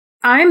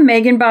I'm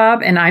Megan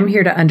Bob, and I'm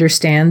here to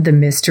understand the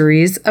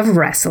mysteries of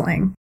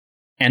wrestling.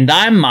 And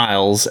I'm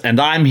Miles, and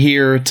I'm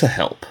here to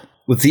help,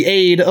 with the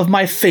aid of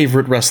my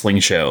favorite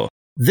wrestling show.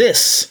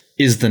 This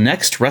is The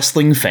Next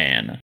Wrestling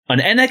Fan, an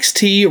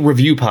NXT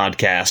review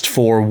podcast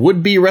for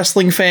would-be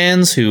wrestling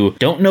fans who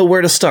don't know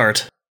where to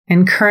start.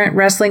 And current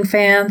wrestling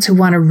fans who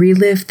want to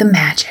relive the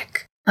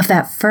magic of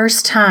that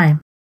first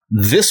time.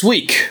 This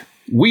week,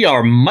 we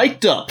are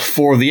mic'd up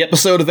for the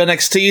episode of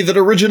NXT that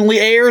originally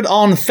aired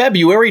on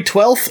February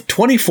 12th,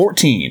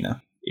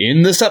 2014.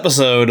 In this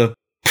episode,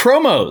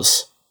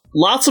 promos.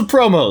 Lots of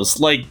promos,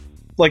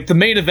 like the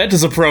main event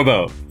is a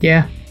promo.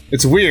 Yeah.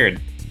 It's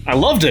weird. I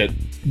loved it,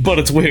 but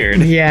it's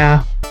weird.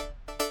 Yeah.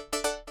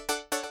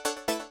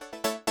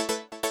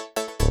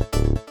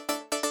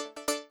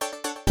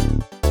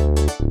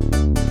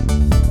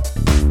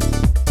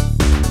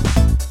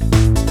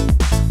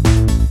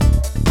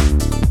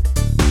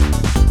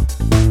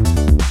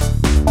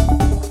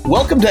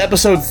 Welcome to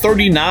episode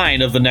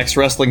 39 of The Next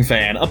Wrestling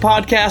Fan, a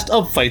podcast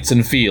of fights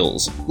and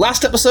feels.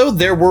 Last episode,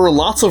 there were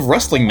lots of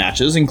wrestling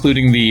matches,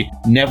 including the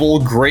Neville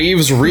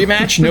Graves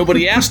rematch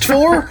nobody asked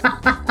for,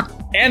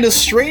 and a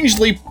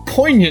strangely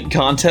poignant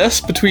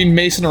contest between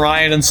Mason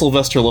Ryan and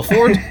Sylvester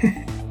Lafort.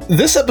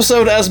 This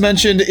episode, as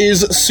mentioned,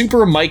 is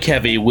super mic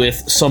heavy with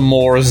some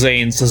more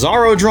Zayn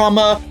Cesaro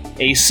drama,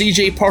 a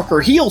CJ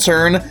Parker heel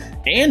turn,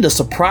 and a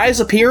surprise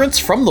appearance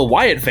from the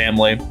Wyatt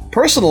family.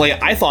 Personally,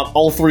 I thought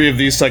all three of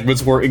these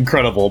segments were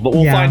incredible, but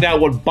we'll find out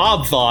what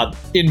Bob thought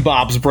in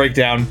Bob's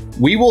breakdown.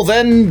 We will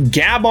then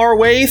gab our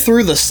way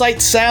through the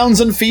sights, sounds,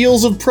 and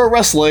feels of pro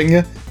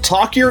wrestling,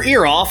 talk your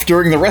ear off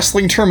during the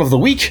wrestling term of the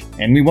week,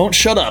 and we won't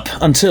shut up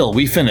until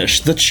we finish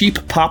the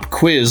Cheap Pop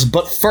Quiz.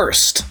 But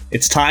first,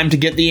 it's time to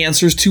get the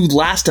answers to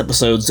last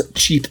episode's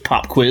Cheap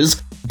Pop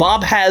Quiz.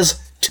 Bob has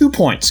 2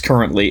 points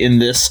currently in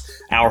this,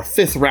 our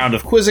 5th round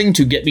of quizzing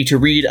to get me to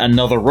read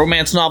another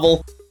romance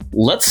novel.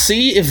 Let's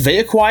see if they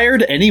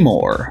acquired any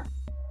more.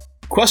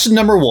 Question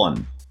number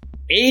 1.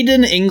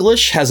 Aiden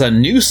English has a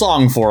new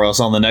song for us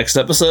on the next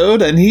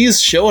episode, and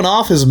he's showing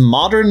off his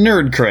modern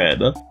nerd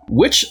cred.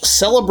 Which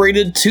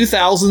celebrated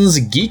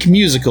 2000s geek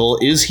musical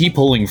is he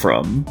pulling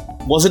from?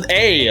 Was it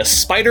A,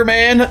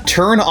 Spider-Man,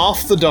 Turn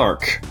Off the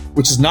Dark?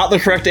 Which is not the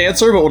correct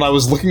answer, but when I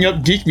was looking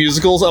up geek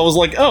musicals, I was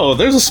like, oh,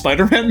 there's a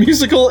Spider-Man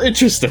musical?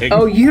 Interesting.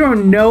 Oh, you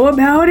don't know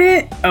about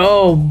it?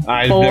 Oh,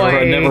 I've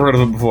boy. never heard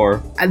of it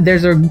before.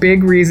 There's a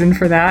big reason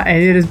for that,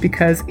 and it is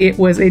because it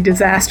was a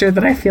disaster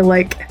that I feel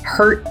like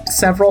hurt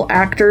several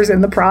actors in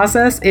the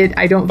process.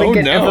 I don't think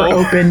ever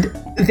opened.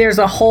 There's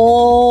a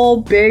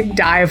whole big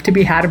dive to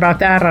be had about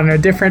that on a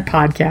different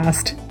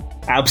podcast.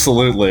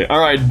 Absolutely. All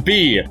right,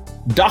 B,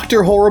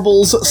 Dr.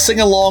 Horrible's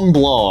sing-along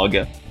blog.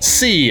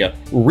 C,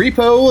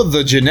 Repo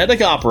the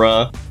Genetic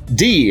Opera.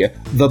 D,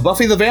 the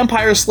Buffy the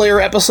Vampire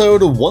Slayer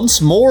episode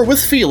Once More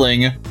with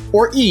Feeling.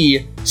 Or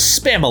E,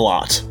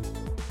 Spam-A-Lot.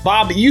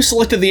 Bob, you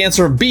selected the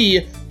answer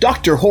B,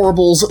 Dr.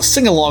 Horrible's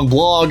sing-along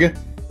blog,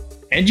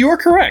 and you are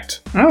correct.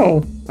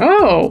 Oh,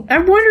 I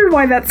wondered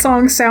why that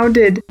song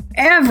sounded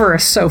ever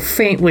so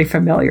faintly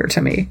familiar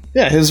to me.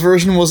 Yeah, his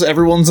version was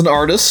Everyone's an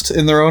Artist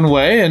in their own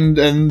way, and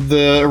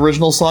the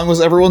original song was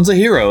Everyone's a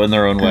Hero in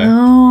their own way.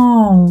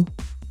 Oh.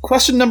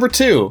 Question number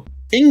 2.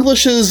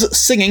 English's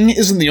singing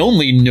isn't the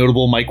only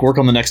notable mic work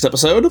on the next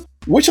episode.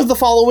 Which of the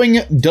following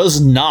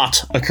does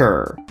not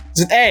occur?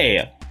 Is it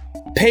A,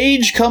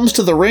 Paige comes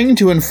to the ring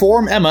to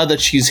inform Emma that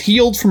she's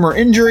healed from her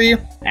injury,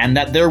 and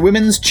that their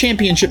women's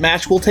championship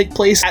match will take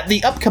place at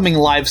the upcoming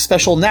live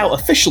special now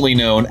officially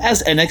known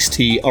as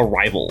NXT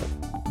Arrival?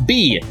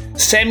 B,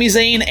 Sami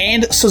Zayn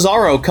and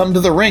Cesaro come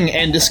to the ring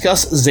and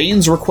discuss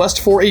Zayn's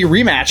request for a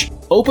rematch,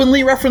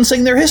 openly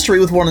referencing their history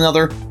with one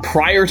another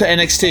prior to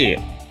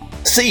NXT.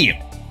 C,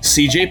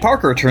 CJ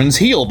Parker turns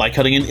heel by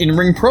cutting an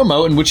in-ring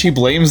promo in which he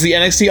blames the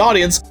NXT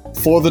audience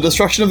for the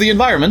destruction of the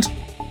environment.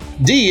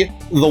 D,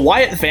 the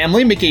Wyatt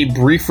family make a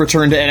brief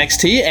return to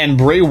NXT and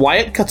Bray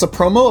Wyatt cuts a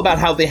promo about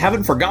how they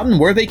haven't forgotten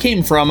where they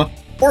came from.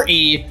 Or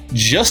E,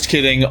 just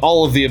kidding,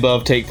 all of the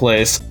above take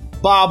place.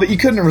 Bob, you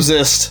couldn't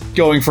resist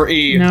going for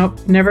E.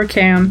 Nope, never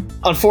can.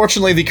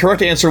 Unfortunately, the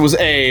correct answer was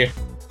A,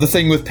 the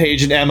thing with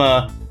Paige and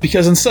Emma,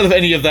 because instead of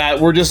any of that,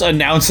 we're just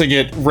announcing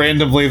it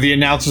randomly. The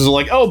announcers are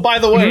like, oh, by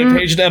the way,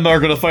 Paige and Emma are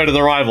going to fight at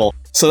the Rival.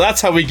 So that's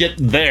how we get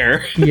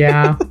there.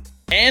 Yeah.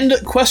 And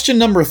question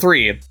number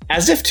 3.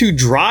 As if to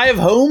drive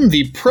home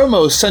the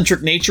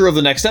promo-centric nature of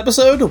the next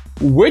episode,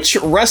 which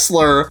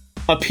wrestler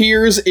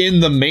appears in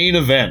the main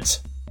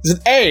event? Is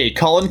it A,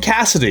 Colin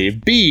Cassidy,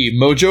 B,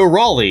 Mojo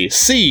Rawley,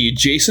 C,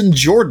 Jason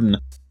Jordan,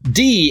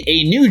 D,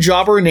 a new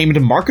jobber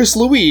named Marcus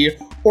Louis,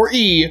 or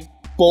E,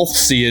 both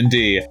C and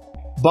D?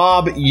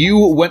 Bob, you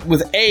went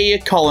with A,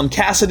 Colin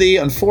Cassidy.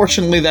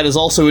 Unfortunately, that is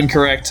also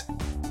incorrect.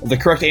 The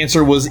correct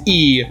answer was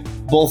E.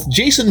 Both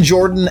Jason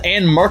Jordan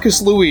and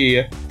Marcus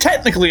Louis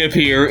technically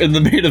appear in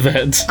the main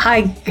event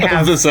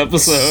of this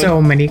episode.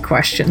 So many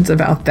questions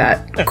about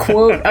that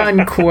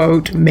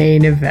quote-unquote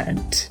main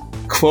event.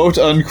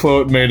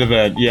 Quote-unquote main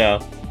event,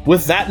 yeah.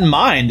 With that in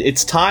mind,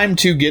 it's time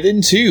to get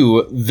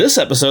into this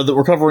episode that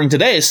we're covering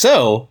today,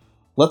 so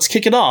let's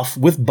kick it off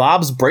with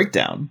Bob's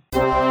breakdown.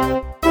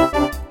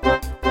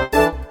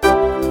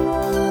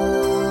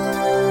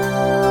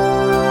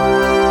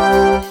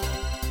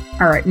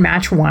 All right,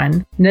 match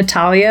 1.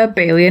 Natalya,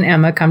 Bayley, and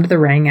Emma come to the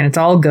ring, and it's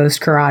all ghost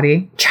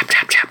karate. Chop,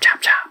 chop, chop,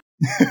 chop,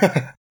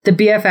 chop. The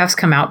BFFs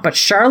come out, but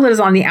Charlotte is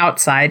on the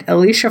outside.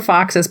 Alicia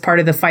Fox is part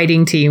of the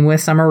fighting team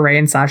with Summer Rae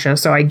and Sasha,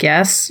 so I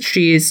guess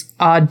she's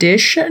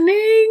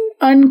auditioning?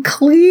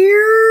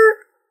 Unclear?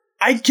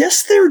 I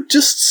guess they're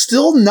just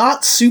still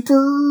not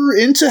super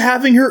into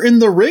having her in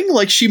the ring.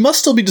 Like, she must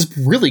still be just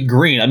really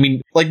green. I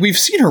mean, like, we've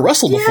seen her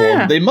wrestle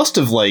before. They must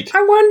have, like...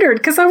 I wondered,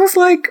 because I was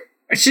like...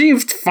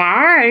 She's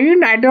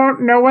fine. I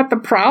don't know what the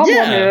problem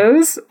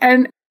is.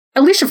 And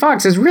Alicia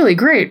Fox is really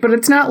great, but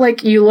it's not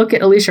like you look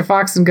at Alicia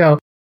Fox and go,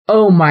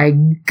 oh my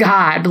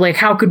God, like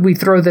how could we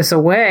throw this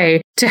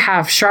away to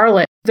have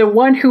Charlotte, the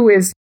one who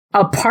is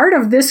a part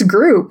of this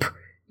group,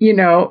 you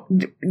know?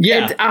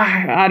 Yeah.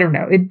 I don't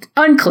know. It's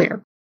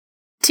unclear.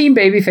 Team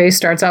Babyface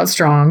starts out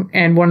strong,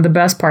 and one of the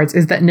best parts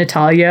is that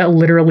Natalya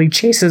literally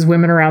chases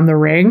women around the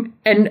ring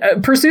and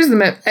pursues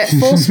them at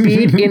full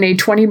speed in a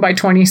 20 by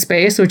 20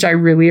 space, which I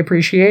really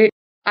appreciate.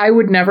 I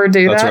would never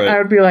do that. Right. I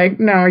would be like,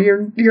 no,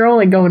 you're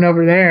only going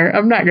over there.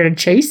 I'm not going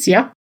to chase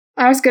you.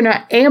 I was going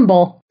to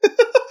amble.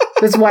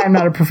 That's why I'm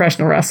not a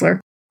professional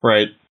wrestler.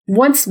 Right.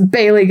 Once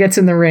Bayley gets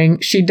in the ring,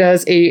 she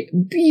does a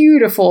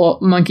beautiful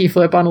monkey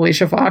flip on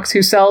Alicia Fox,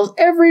 who sells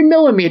every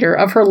millimeter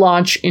of her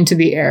launch into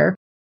the air.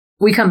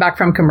 We come back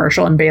from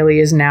commercial, and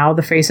Bayley is now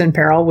the face in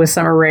peril with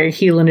Summer Rae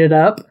healing it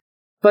up.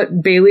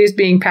 But Bayley is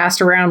being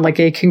passed around like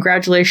a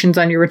congratulations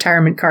on your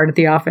retirement card at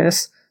the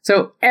office.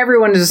 So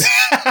everyone is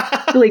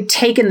really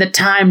taking the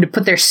time to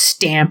put their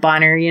stamp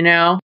on her, you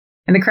know?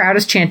 And the crowd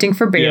is chanting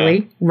for Bayley.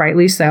 Yeah.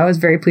 Rightly so. I was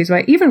very pleased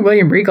by it. Even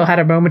William Regal had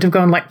a moment of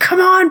going like,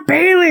 come on,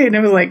 Bayley! And it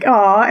was like,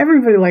 aw,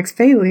 everybody likes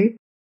Bayley.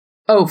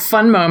 Oh,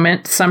 fun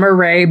moment. Summer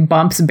Rae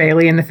bumps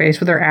Bayley in the face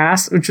with her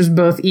ass, which was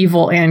both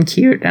evil and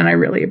cute, and I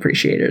really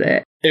appreciated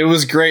it. It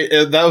was great.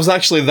 That was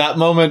actually, that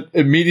moment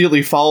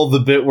immediately followed the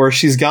bit where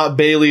she's got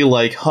Bayley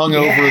like hung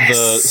over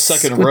the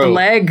second row. With the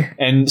leg.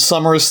 And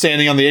Summer is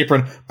standing on the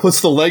apron, puts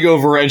the leg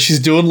over her, and she's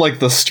doing like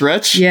the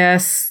stretch.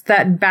 Yes,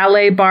 that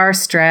ballet bar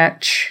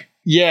stretch.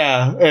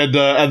 Yeah, and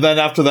then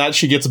after that,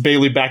 she gets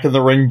Bayley back in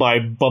the ring by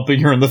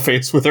bumping her in the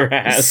face with her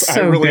ass. So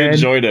I really good.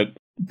 Enjoyed it.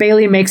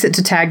 Bayley makes it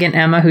to tag in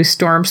Emma, who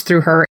storms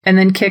through her and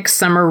then kicks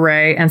Summer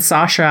Rae and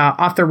Sasha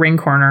off the ring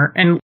corner.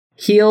 And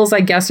heels,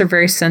 I guess, are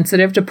very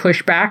sensitive to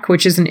pushback,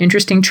 which is an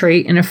interesting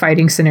trait in a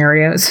fighting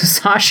scenario. So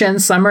Sasha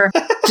and Summer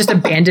just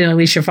abandon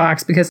Alicia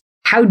Fox because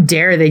how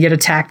dare they get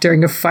attacked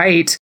during a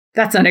fight?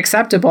 That's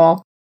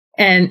unacceptable.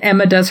 And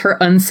Emma does her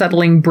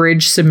unsettling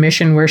bridge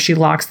submission where she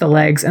locks the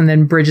legs and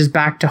then bridges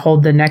back to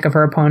hold the neck of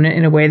her opponent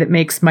in a way that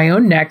makes my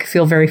own neck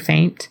feel very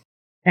faint.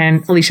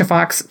 And Alicia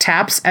Fox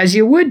taps as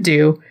you would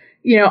do.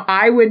 You know,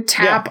 I would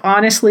tap,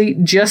 honestly,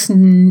 just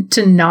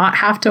to not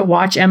have to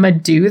watch Emma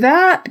do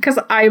that because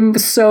I'm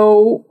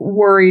so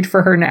worried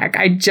for her neck.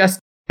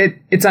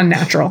 It's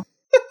unnatural.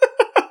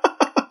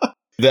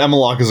 The Emma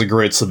lock is a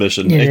great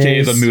submission,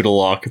 aka the Muda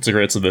lock. It's a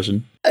great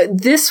submission.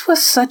 This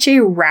was such a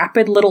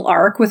rapid little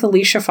arc with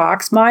Alicia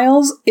Fox,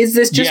 Miles. Is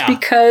this just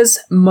because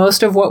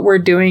most of what we're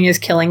doing is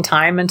killing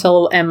time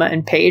until Emma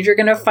and Paige are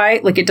going to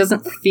fight? Like, it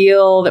doesn't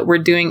feel that we're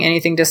doing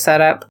anything to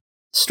set up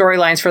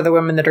storylines for the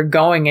women that are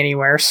going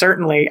anywhere,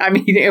 certainly. I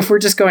mean, if we're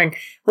just going,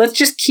 let's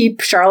just keep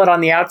Charlotte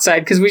on the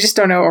outside because we just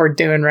don't know what we're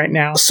doing right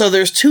now. So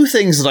there's two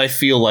things that I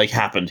feel like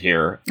happened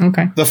here.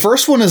 Okay. The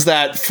first one is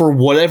that for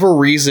whatever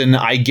reason,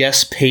 I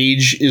guess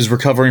Paige is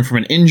recovering from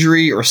an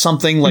injury or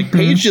something. Like,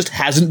 Paige just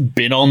hasn't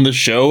been on the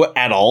show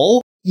at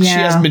all. Yeah. She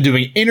hasn't been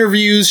doing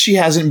interviews. She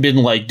hasn't been,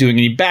 like, doing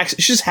any backs.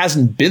 She just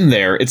hasn't been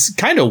there. It's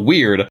kind of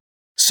weird.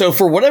 So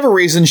for whatever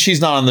reason,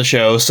 she's not on the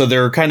show. So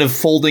they're kind of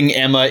folding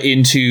Emma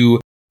into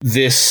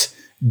this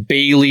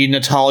Bayley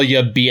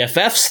Natalya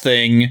BFFs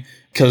thing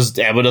because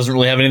Emma doesn't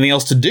really have anything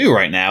else to do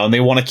right now, and they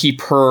want to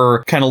keep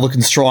her kind of looking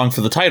strong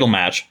for the title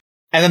match.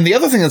 And then the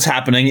other thing that's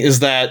happening is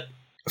that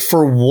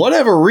for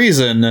whatever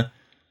reason,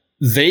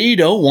 they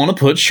don't want to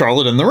put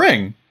Charlotte in the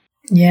ring.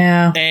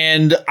 Yeah.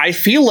 And I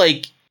feel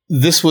like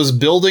this was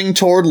building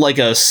toward like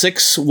a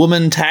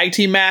 6-woman tag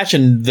team match,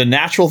 and the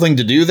natural thing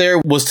to do there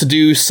was to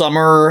do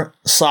Summer,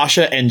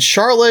 Sasha, and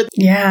Charlotte.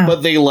 Yeah.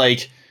 But they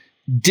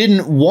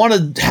didn't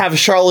want to have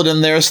Charlotte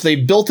in there, so they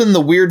built in the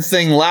weird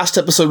thing last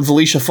episode with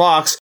Alicia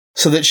Fox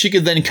so that she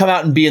could then come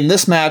out and be in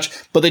this match,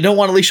 but they don't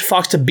want Alicia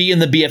Fox to be in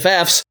the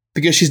BFFs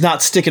because she's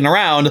not sticking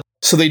around,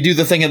 so they do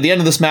the thing at the end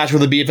of this match where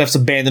the BFFs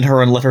abandon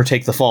her and let her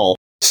take the fall.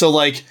 So,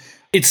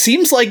 it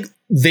seems like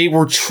they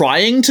were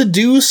trying to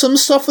do some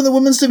stuff in the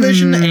women's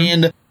division,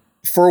 and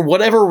for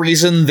whatever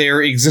reason,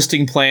 their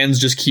existing plans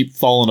just keep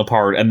falling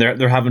apart, and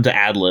they're having to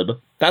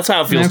ad-lib. That's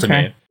how it feels to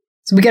me.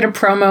 So we get a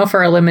promo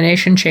for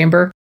Elimination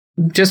Chamber.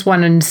 Just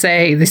wanted to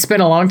say they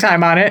spent a long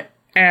time on it.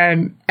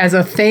 And as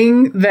a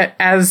thing that,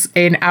 as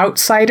an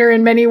outsider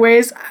in many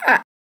ways,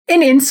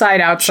 an inside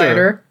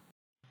outsider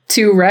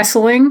to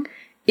wrestling,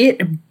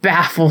 it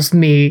baffles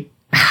me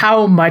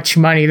how much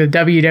money the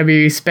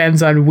WWE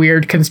spends on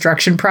weird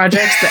construction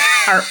projects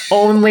that are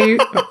only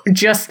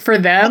just for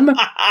them.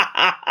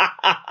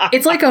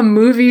 It's like a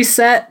movie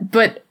set,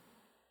 but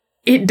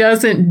it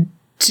doesn't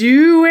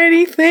do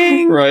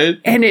anything. Right.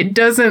 And it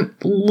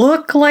doesn't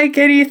look like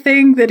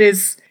anything that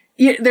is...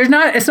 it's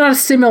not a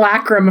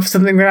simulacrum of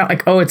something. They're not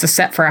like, oh, it's a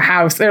set for a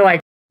house. They're like,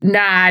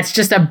 nah, it's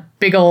just a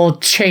big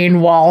old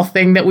chain wall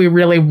thing that we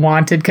really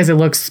wanted because it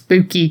looks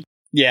spooky.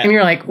 Yeah. And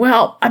you're like,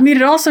 well, I mean,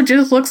 it also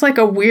just looks like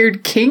a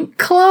weird kink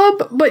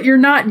club, but you're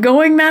not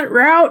going that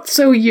route,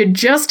 so you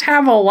just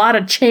have a lot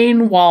of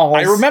chain walls.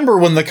 I remember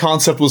when the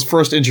concept was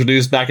first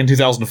introduced back in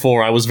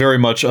 2004, I was very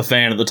much a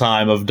fan at the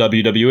time of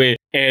WWE,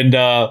 and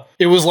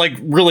it was like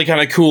really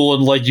kind of cool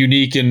and like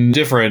unique and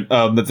different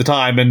at the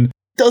time, and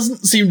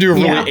doesn't seem to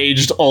have really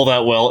aged all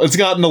that well. It's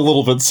gotten a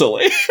little bit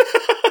silly.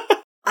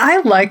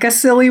 I like a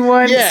silly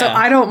one, so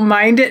I don't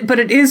mind it, but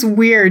it is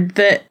weird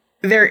that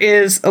there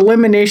is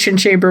Elimination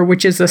Chamber,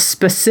 which is a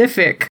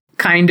specific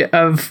kind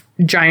of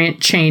giant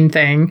chain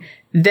thing.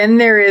 Then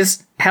there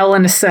is Hell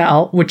in a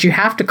Cell, which you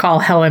have to call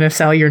Hell in a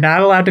Cell. You're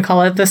not allowed to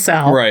call it the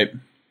Cell. Right.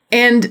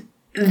 And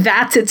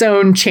that's its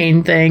own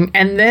chain thing.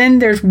 And then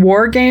there's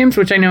War Games,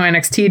 which I know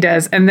NXT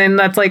does. And then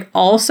that's like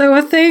also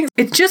a thing.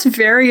 It's just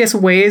various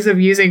ways of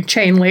using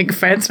chain link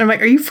fence. And I'm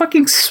like, are you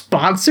fucking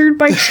sponsored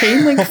by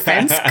Chain Link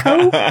Fence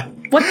Co?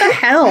 What the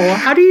hell?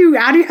 How do you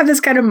have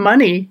this kind of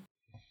money?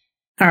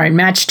 All right,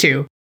 match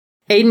 2.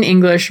 Aiden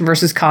English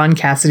versus Colin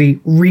Cassidy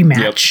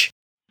rematch. Yep.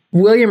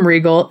 William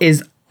Regal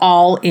is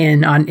all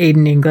in on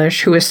Aiden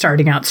English, who is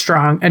starting out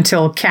strong,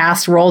 until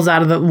Cass rolls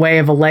out of the way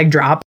of a leg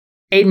drop.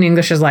 Aiden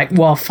English is like,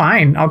 well,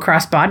 fine, I'll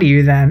crossbody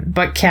you then.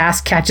 But Cass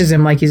catches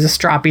him like he's a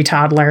stroppy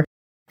toddler.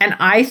 And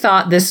I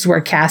thought this is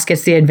where Cass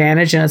gets the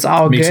advantage and it's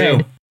all Me good.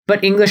 Too.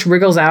 But English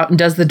wriggles out and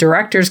does the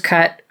director's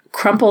cut,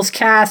 crumples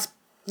Cass,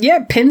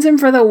 pins him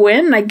for the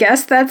win. I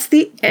guess that's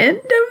the end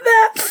of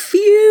that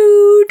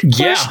feud.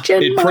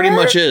 It pretty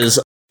much is.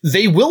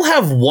 They will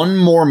have one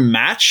more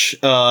match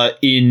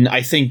in,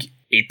 I think,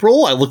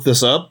 April. I looked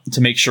this up to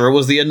make sure it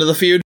was the end of the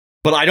feud.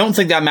 But I don't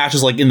think that match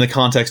is like in the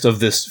context of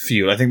this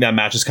feud. I think that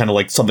match is kind of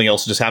like something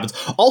else that just happens.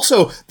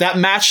 Also, that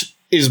match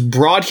is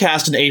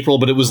broadcast in April,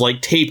 but it was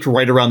like taped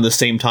right around the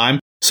same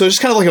time. So it's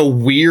just kind of like a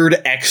weird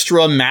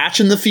extra match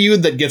in the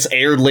feud that gets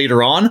aired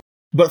later on.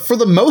 But for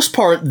the most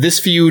part, this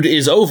feud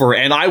is over,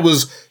 and I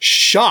was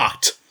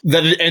shocked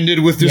that it ended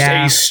with just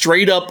a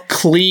straight-up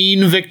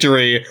clean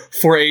victory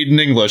for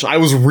Aiden English. I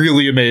was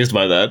really amazed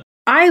by that.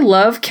 I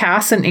love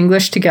Cass and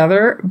English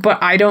together,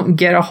 but I don't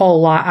get a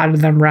whole lot out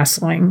of them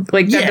wrestling.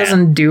 Like, that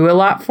doesn't do a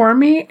lot for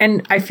me,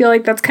 and I feel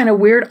like that's kind of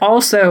weird.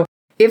 Also,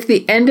 if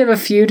the end of a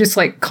feud is,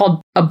 like,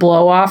 called a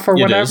blow-off or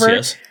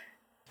whatever,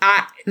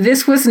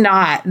 this was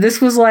not.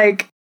 This was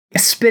like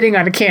spitting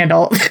on a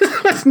candle.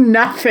 This was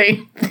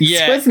nothing.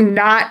 This was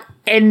not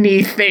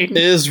anything. It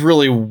is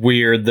really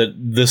weird that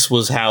this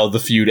was how the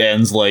feud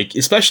ends, like,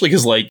 especially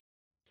because, like,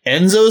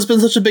 Enzo's been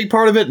such a big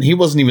part of it, and he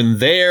wasn't even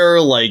there,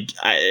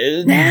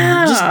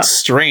 just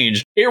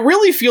strange. It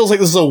really feels like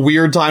this is a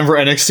weird time for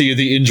NXT,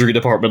 the injury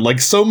department. Like,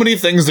 so many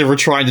things they were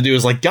trying to do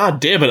is like, god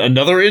damn it,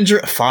 another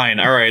injury? Fine,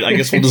 alright, I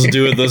guess we'll just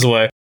do it this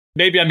way.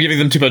 Maybe I'm giving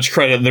them too much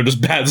credit and they're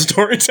just bad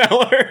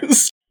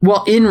storytellers.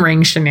 Well,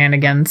 in-ring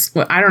shenanigans.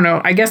 Well, I don't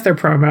know. I guess they're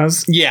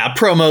promos. Yeah,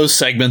 promos,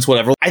 segments,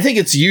 whatever. I think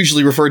it's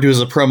usually referred to as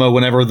a promo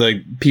whenever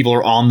the people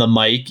are on the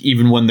mic,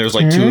 even when there's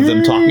like two of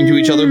them talking to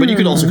each other. But you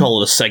could also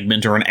call it a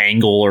segment or an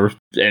angle or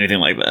anything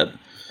like that.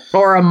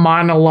 Or a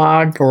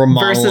monologue.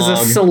 Versus a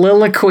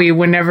soliloquy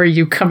whenever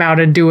you come out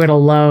and do it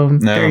alone.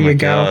 There you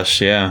go. Gosh,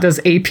 yeah. Those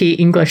AP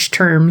English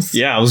terms.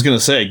 Yeah, I was going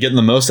to say, getting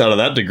the most out of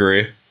that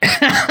degree.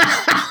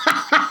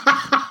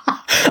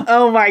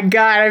 Oh my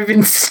god, I've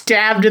been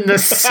stabbed in the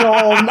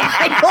soul,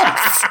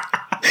 Miles.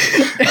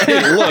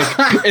 Hey, look,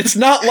 it's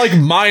not like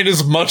mine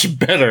is much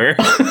better.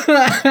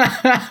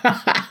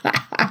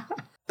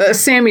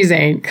 Sami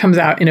Zayn comes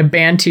out in a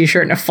band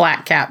t-shirt and a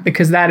flat cap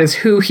because that is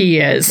who he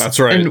is. That's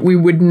right. And we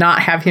would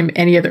not have him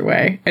any other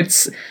way.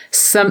 It's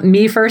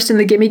Me First and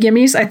the Gimme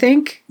Gimmes, I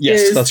think.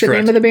 Yes, that's correct.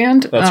 Name of the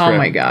band. That's correct.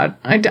 My god.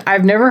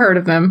 I've never heard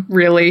of them,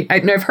 really.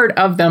 I've heard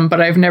of them, but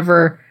I've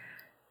never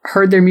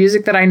heard their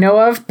music that I know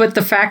of. But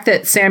the fact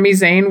that Sami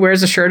Zayn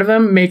wears a shirt of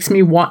them makes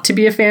me want to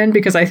be a fan,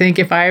 because I think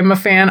if I am a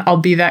fan, I'll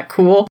be that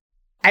cool.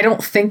 I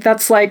don't think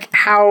that's like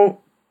how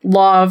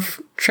law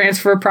of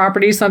transfer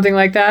property, something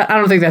like that. I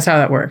don't think that's how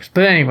that works.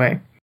 But anyway.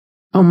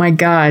 Oh my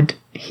god.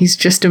 He's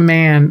just a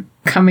man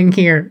coming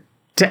here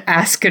to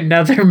ask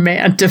another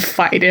man to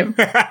fight him.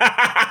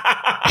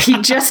 He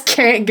just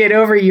can't get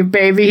over you,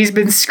 baby. He's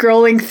been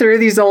scrolling through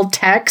these old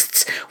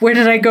texts. Where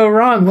did I go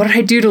wrong? What did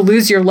I do to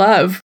lose your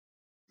love?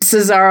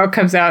 Cesaro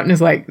comes out and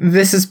is like,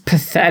 this is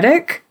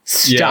pathetic.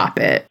 Stop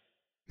it.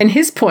 And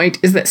his point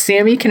is that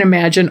Sami can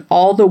imagine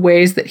all the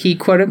ways that he,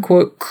 quote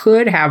unquote,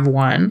 could have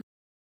won,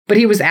 but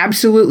he was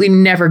absolutely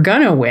never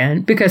gonna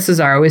win because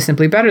Cesaro is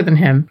simply better than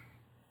him.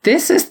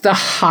 This is the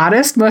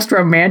hottest, most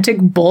romantic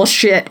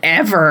bullshit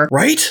ever.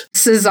 Right?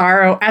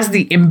 Cesaro as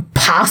the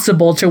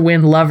impossible to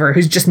win lover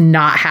who's just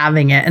not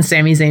having it, and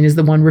Sami Zayn is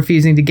the one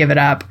refusing to give it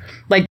up.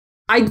 Like,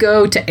 I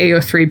go to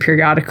AO3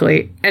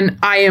 periodically, and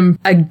I am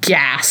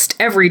aghast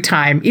every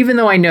time, even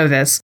though I know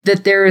this,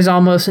 that there is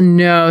almost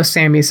no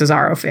Sammy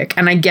Cesaro fic.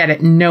 And I get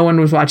it. No one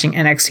was watching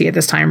NXT at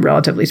this time,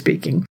 relatively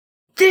speaking.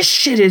 This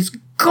shit is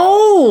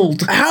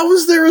gold. How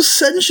is there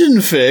Ascension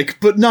fic,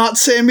 but not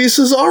Sammy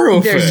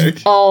Cesaro There's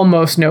fic?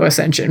 almost no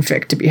Ascension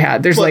fic to be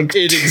had. There's but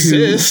it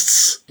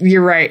exists.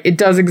 You're right. It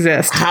does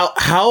exist.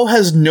 How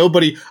has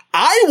nobody...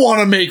 I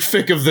want to make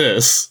fic of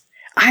this.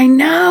 I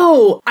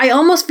know. I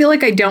almost feel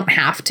like I don't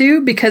have to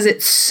because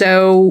it's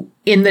so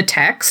in the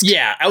text.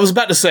 Yeah, I was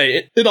about to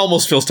say, it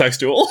almost feels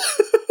textual.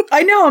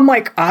 I know. I'm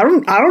like, I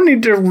don't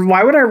need to.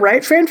 Why would I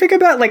write fanfic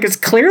about it? Like, it's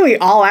clearly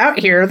all out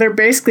here. They're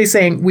basically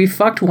saying, we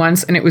fucked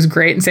once and it was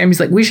great. And Sammy's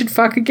like, we should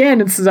fuck again.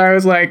 And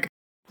Cesaro's like,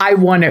 I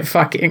won at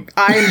fucking.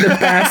 I'm the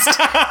best.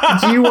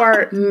 You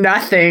are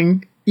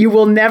nothing. You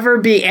will never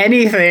be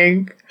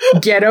anything.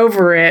 Get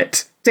over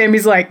it.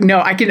 Sammy's like,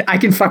 no, I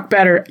can fuck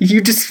better.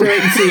 You just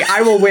wait and see.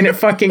 I will win at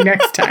fucking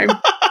next time.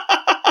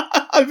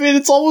 I mean,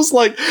 it's almost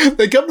like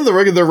they come to the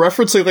ring and they're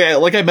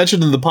referencing, like I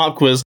mentioned in the pop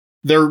quiz,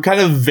 they're kind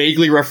of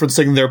vaguely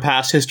referencing their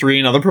past history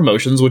in other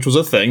promotions, which was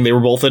a thing. They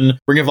were both in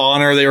Ring of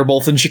Honor. They were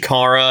both in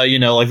Shikara.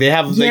 Like they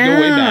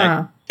go way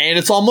back. And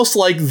it's almost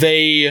like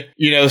they,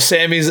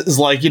 Sammy's is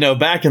like,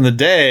 back in the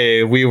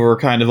day, we were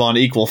kind of on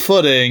equal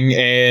footing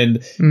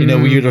and,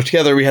 we were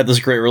together, we had this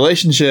great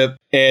relationship.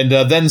 And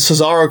then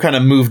Cesaro kind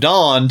of moved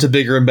on to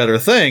bigger and better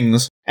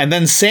things. And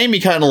then Sammy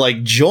kind of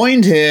like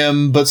joined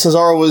him, but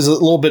Cesaro was a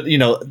little bit,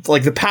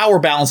 like the power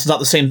balance is not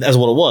the same as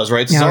what it was,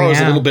 right? Cesaro was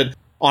a little bit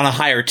on a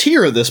higher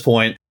tier at this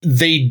point.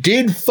 They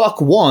did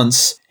fuck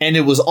once and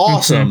it was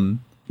awesome.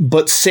 Mm-hmm.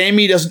 But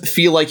Sammy doesn't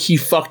feel like he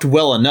fucked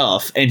well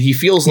enough, and he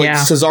feels like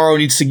Cesaro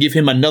needs to give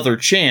him another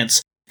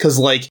chance, because,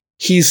 like,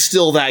 he's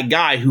still that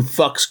guy who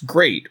fucks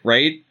great,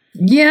 right?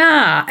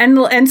 Yeah, and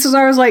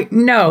Cesaro's like,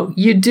 no,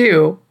 you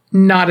do.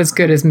 Not as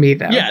good as me,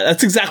 though. Yeah,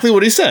 that's exactly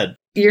what he said.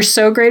 You're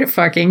so great at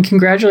fucking.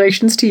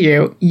 Congratulations to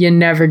you. You're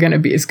never going to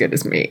be as good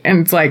as me.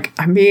 And it's like,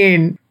 I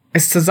mean...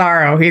 It's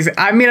Cesaro.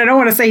 I don't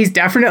want to say he's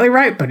definitely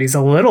right, but he's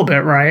a little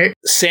bit right.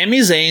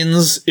 Sami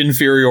Zayn's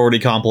inferiority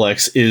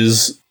complex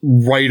is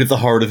right at the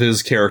heart of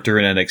his character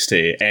in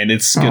NXT, and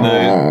it's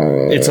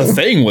a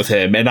thing with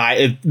him, and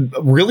it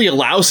really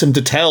allows him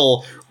to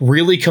tell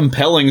really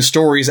compelling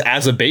stories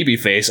as a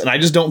babyface, and I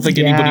just don't think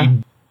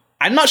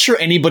I'm not sure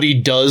anybody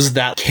does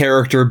that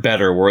character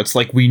better, where it's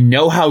like, we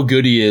know how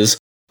good he is,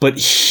 but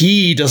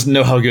he doesn't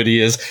know how good he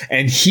is,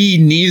 and he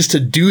needs to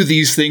do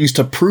these things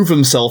to prove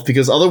himself,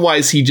 because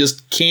otherwise he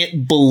just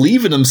can't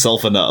believe in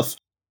himself enough.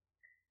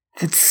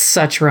 It's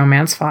such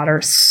romance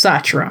fodder.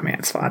 Such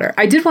romance fodder.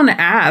 I did want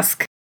to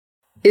ask,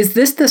 is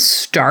this the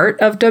start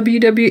of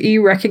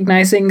WWE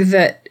recognizing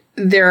that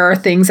there are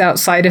things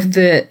outside of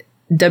the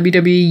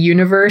WWE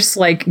universe,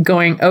 like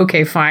going,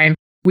 okay, fine,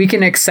 we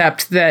can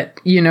accept that,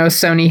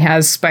 Sony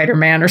has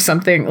Spider-Man or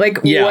something?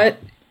 Like, what...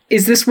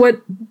 Is this what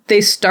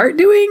they start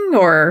doing,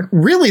 or?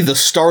 Really, the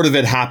start of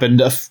it happened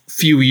a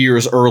few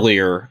years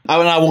earlier.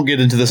 I won't get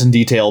into this in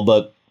detail,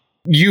 but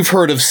you've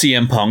heard of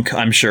CM Punk,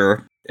 I'm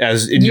sure,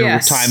 as in your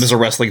time as a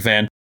wrestling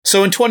fan.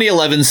 So in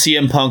 2011,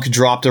 CM Punk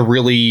dropped a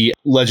really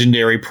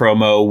legendary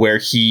promo where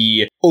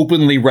he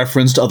openly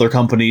referenced other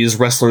companies,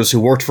 wrestlers who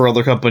worked for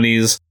other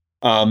companies,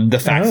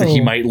 the fact that he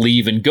might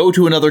leave and go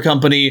to another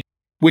company,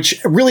 which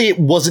really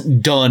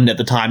wasn't done at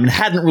the time and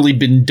hadn't really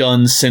been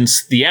done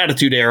since the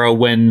Attitude Era,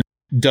 when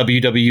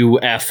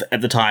WWF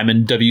at the time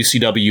and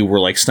WCW were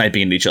like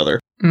sniping at each other.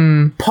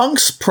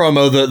 Punk's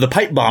promo, the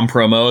pipe bomb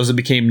promo as it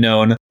became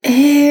known.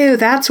 Ew,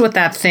 that's what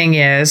that thing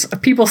is.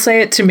 People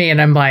say it to me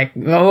and I'm like,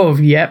 oh,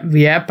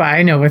 yep,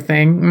 I know a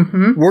thing.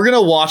 Mm-hmm. We're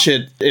going to watch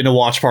it in a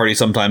watch party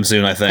sometime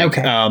soon, I think.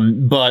 Okay.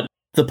 But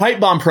the pipe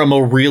bomb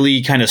promo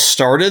really kind of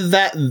started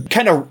that,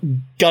 kind of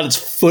got its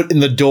foot in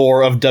the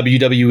door of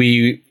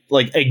WWE,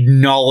 like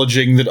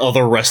acknowledging that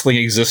other wrestling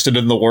existed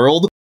in the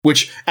world,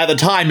 which at the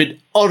time it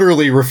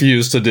utterly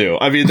refused to do.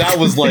 I mean, that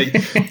was like,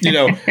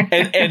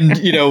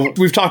 and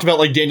we've talked about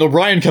like Daniel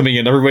Bryan coming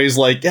in. Everybody's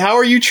like, how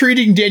are you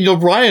treating Daniel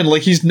Bryan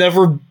like he's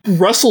never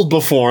wrestled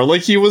before?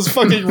 Like he was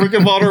fucking Ring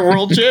of Honor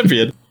world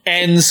champion.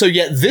 And so,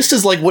 this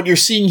is like what you're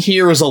seeing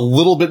here is a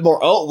little bit more.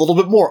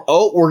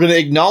 We're going to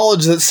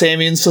acknowledge that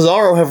Sammy and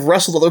Cesaro have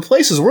wrestled other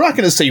places. We're not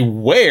going to say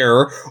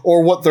where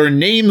or what their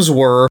names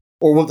were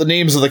or what the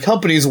names of the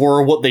companies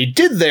were or what they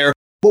did there.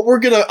 But we're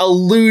going to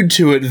allude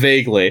to it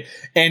vaguely.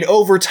 And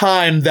over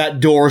time, that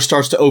door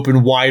starts to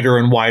open wider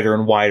and wider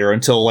and wider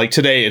until, like,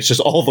 today, it's just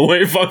all the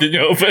way fucking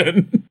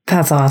open.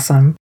 That's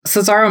awesome.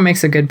 Cesaro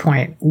makes a good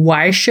point.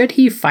 Why should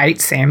he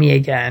fight Sammy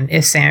again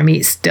if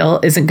Sammy still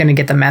isn't going to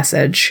get the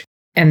message?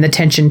 And the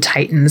tension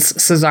tightens.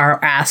 Cesaro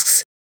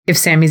asks if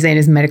Sami Zayn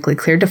is medically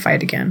cleared to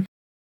fight again.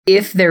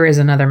 If there is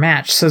another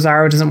match,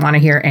 Cesaro doesn't want to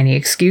hear any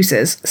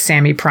excuses.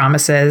 Sammy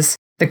promises.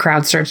 The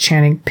crowd starts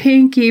chanting,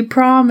 "Pinky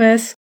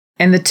promise."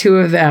 And the two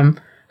of them,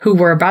 who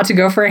were about to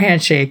go for a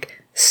handshake,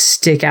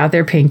 stick out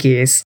their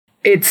pinkies.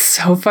 It's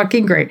so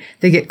fucking great.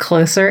 They get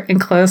closer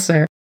and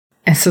closer.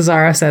 And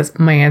Cesaro says,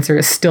 my answer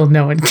is still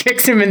no, and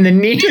kicks him in the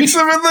knee. Kicks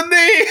him in the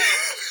knee!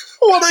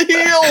 What a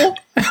heel!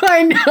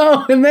 I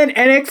know. And then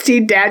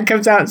NXT dad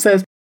comes out and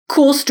says,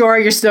 cool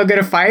story, you're still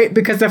going to fight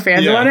because the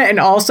fans want it. And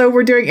also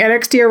we're doing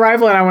NXT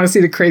Arrival and I want to see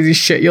the crazy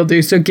shit you'll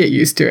do. So get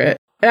used to it.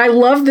 And I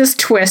love this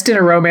twist in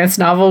a romance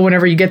novel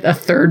whenever you get a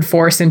third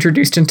force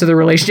introduced into the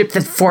relationship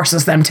that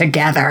forces them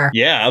together.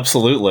 Yeah,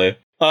 absolutely.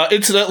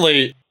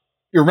 Incidentally,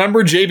 you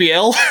remember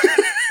JBL?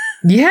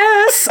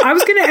 Yes, I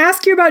was going to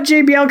ask you about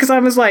JBL because I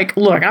was like,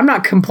 look, I'm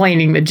not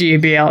complaining that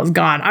JBL is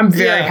gone. I'm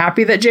very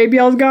happy that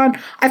JBL is gone.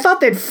 I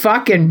thought they'd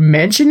fucking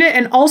mention it.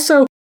 And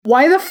also,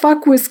 why the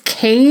fuck was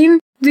Kane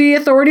the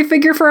authority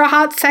figure for a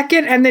hot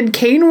second and then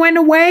Kane went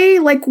away?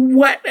 Like,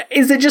 what?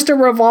 Is it just a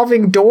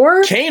revolving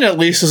door? Kane, at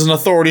least, is an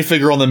authority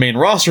figure on the main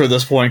roster at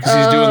this point because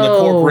he's doing the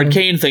corporate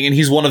Kane thing and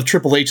he's one of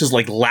Triple H's,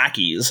 like,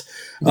 lackeys.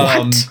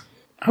 What?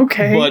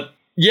 Okay. But...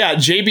 yeah,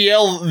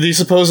 JBL, the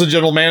supposed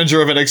general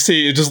manager of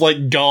NXT, is just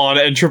like gone,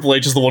 and Triple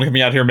H is the one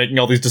coming out here making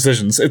all these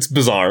decisions. It's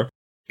bizarre.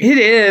 It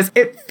is.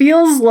 It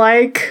feels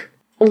like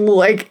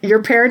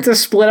your parents have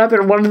split up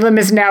and one of them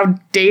is now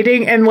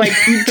dating and like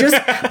you just,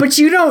 but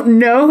you don't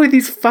know who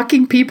these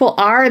fucking people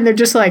are. And they're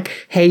just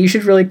like, hey, you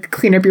should really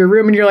clean up your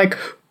room. And you're like,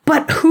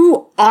 but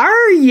who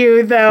are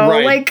you though?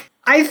 Right. Like,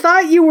 I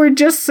thought you were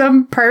just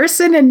some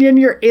person and then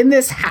you're in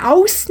this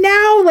house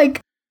now. Like,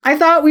 I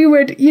thought we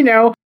would,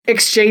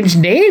 exchange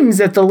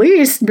names at the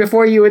least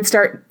before you would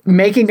start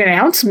making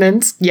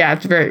announcements. Yeah,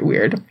 it's very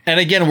weird. And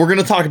again, we're going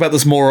to talk about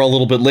this more a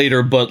little bit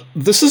later, but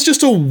this is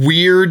just a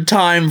weird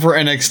time for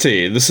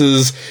NXT. This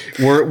is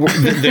where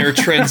they're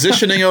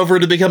transitioning over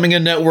to becoming a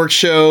network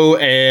show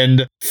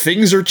and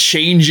things are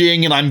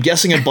changing. And I'm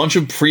guessing a bunch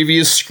of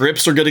previous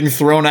scripts are getting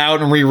thrown out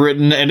and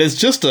rewritten. And it's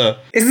just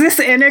Is this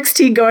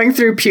NXT going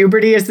through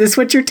puberty? Is this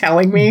what you're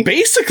telling me?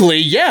 Basically,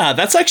 yeah.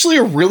 That's actually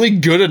a really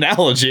good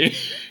analogy.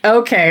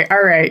 Okay,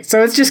 all right.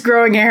 So it's just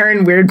growing hair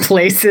in weird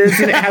places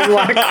and it has a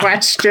lot of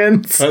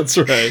questions. That's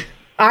right.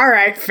 All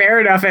right,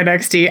 fair enough,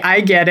 NXT. I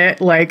get it.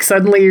 Like,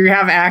 suddenly you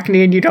have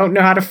acne and you don't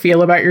know how to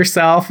feel about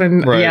yourself.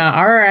 And yeah,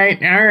 all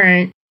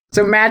right.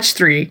 So match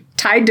 3,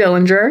 Ty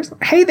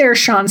Dillinger. Hey there,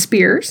 Sean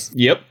Spears.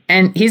 Yep.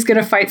 And he's going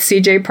to fight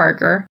CJ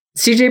Parker.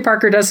 CJ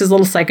Parker does his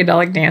little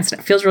psychedelic dance and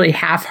it feels really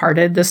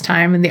half-hearted this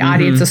time. And the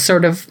audience is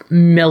sort of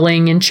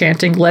milling and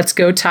chanting, let's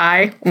go,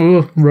 Ty.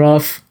 Ooh,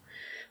 rough.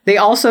 They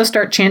also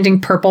start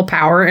chanting Purple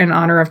Power in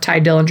honor of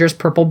Ty Dillinger's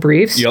purple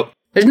briefs. Yep.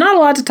 There's not a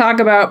lot to talk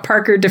about.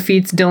 Parker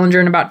defeats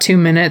Dillinger in about 2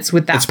 minutes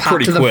with that pop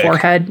to the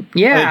forehead.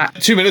 Yeah.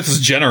 2 minutes is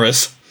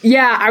generous.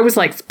 Yeah, I was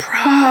like,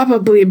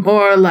 probably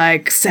more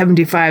like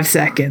 75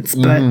 seconds.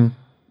 But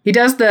he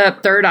does the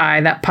third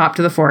eye, that pop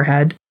to the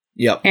forehead.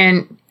 Yep.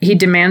 And he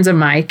demands a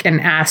mic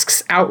and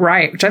asks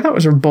outright, which I thought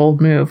was a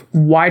bold move,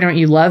 why don't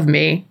you love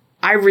me?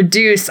 I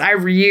reduce, I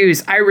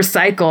reuse, I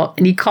recycle.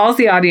 And he calls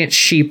the audience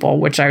sheeple,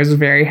 which I was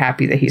very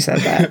happy that he said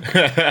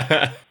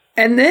that.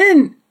 And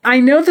then I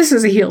know this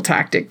is a heel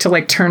tactic to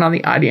like turn on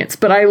the audience,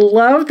 but I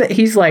love that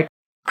he's like,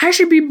 I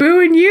should be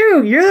booing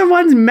you. You're the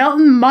ones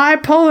melting my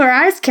polar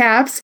ice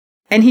caps.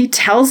 And he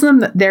tells them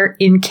that they're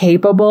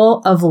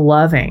incapable of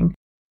loving.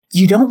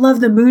 You don't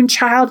love the moon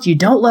child, you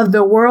don't love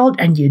the world,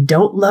 and you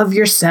don't love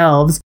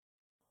yourselves.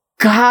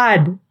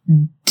 God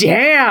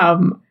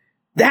damn.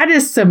 That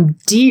is some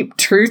deep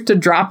truth to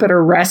drop at a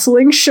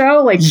wrestling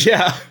show. Like,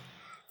 yeah.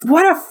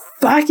 What a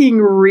fucking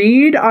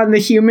read on the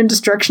human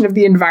destruction of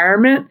the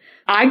environment.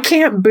 I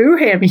can't boo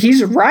him.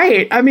 He's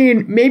right. I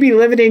mean, maybe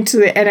limiting to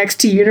the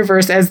NXT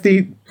universe as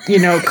the,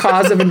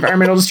 cause of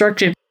environmental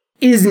destruction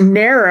is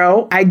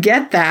narrow. I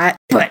get that.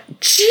 But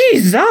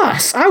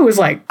Jesus, I was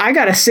like, I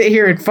gotta sit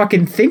here and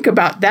fucking think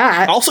about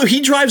that. Also,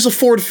 he drives a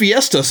Ford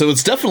Fiesta, so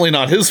it's definitely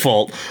not his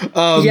fault.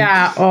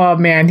 Yeah. Oh,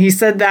 man. He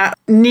said that.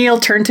 Neil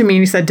turned to me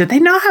and he said, did they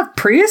not have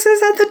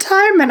Priuses at the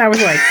time? And I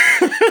was like,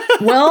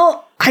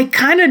 well, I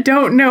kind of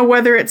don't know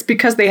whether it's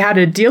because they had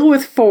a deal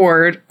with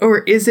Ford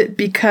or is it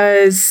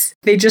because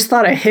they just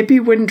thought a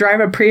hippie wouldn't drive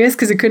a Prius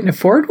because he couldn't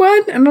afford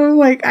one? And I was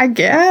like, I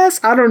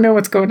guess. I don't know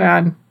what's going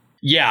on.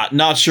 Yeah,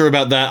 not sure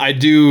about that. I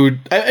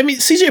mean,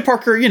 CJ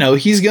Parker,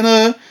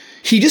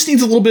 he just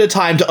needs a little bit of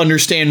time to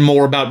understand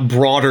more about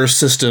broader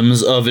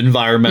systems of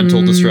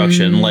environmental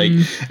destruction.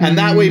 And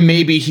that way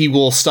maybe he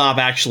will stop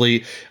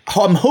actually.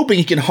 I'm hoping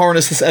he can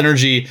harness this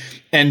energy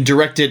and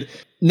direct it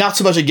not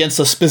so much against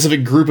a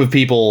specific group of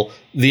people,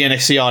 the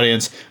NXT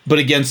audience, but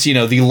against,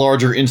 the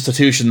larger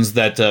institutions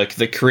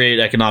that create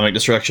economic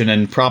destruction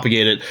and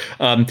propagate it.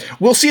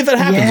 We'll see if that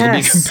happens.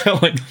 Yes. It'll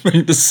be a compelling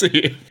thing to see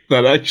if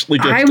that actually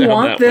gets down that way. I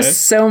want this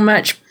so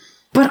much,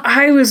 but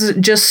I was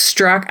just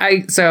struck.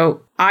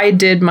 I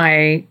did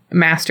my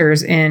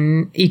master's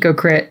in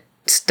EcoCrit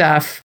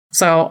stuff.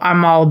 So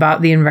I'm all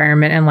about the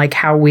environment and like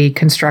how we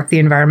construct the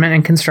environment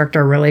and construct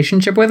our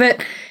relationship with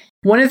it.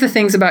 One of the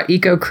things about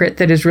EcoCrit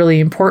that is really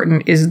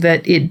important is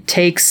that it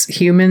takes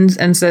humans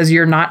and says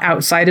you're not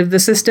outside of the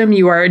system.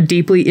 You are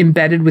deeply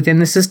embedded within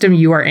the system.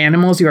 You are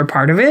animals. You are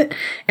part of it.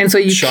 And so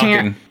you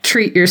can't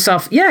treat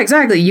yourself. Yeah,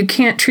 exactly. You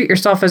can't treat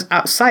yourself as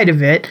outside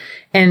of it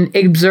and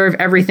observe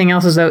everything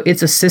else as though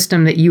it's a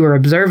system that you are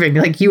observing.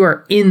 Like you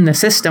are in the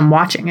system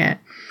watching it.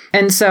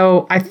 And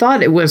so I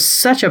thought it was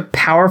such a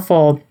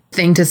powerful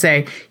thing to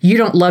say, you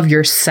don't love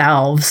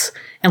yourselves.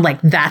 And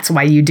like, that's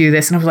why you do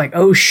this. And I was like,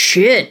 oh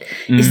shit.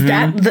 Is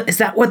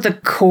that what the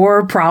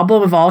core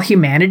problem of all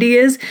humanity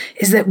is?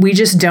 Is that we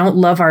just don't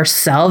love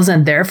ourselves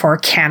and therefore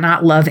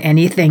cannot love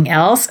anything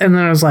else? And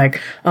then I was like,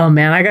 oh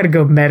man, I got to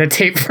go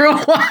meditate for a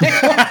while.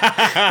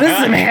 This is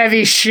some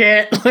heavy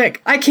shit.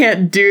 Like, I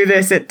can't do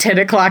this at 10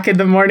 o'clock in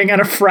the morning on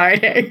a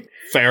Friday.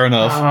 Fair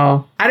enough.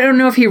 Oh, I don't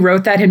know if he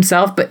wrote that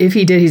himself, but if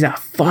he did, he's a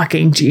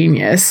fucking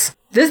genius.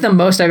 This is the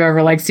most I've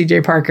ever liked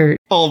CJ Parker.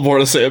 I'll have more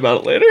to say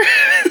about it later.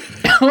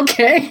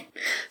 Okay.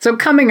 So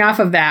coming off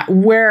of that,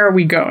 where are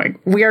we going?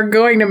 We are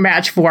going to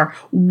match 4.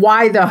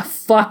 Why the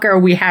fuck are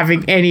we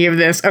having any of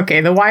this?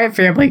 Okay, the Wyatt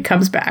family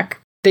comes back.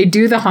 They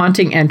do the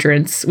haunting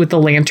entrance with the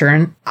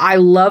lantern. I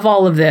love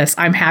all of this.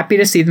 I'm happy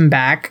to see them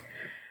back.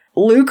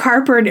 Luke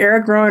Harper and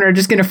Eric Rowan are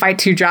just going to fight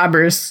 2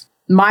 jobbers.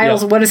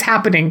 Miles, What is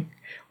happening?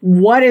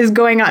 What is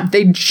going on?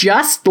 They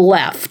just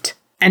left,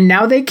 and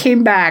now they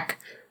came back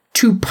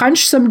to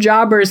punch some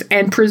jobbers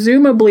and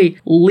presumably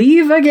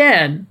leave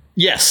again.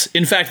 Yes.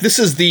 In fact, this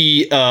is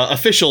the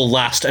official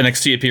last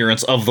NXT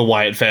appearance of the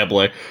Wyatt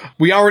family.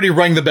 We already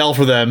rang the bell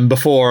for them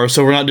before,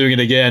 so we're not doing it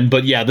again.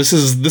 But yeah, this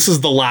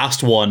is the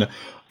last one.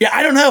 Yeah,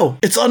 I don't know.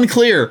 It's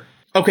unclear.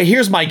 Okay,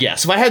 here's my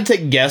guess. If I had to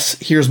take a guess,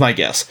 here's my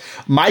guess.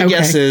 My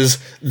guess is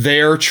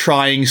they're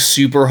trying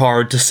super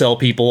hard to sell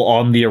people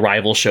on the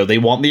Arrival show. They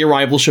want the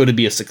Arrival show to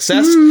be a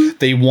success.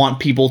 They want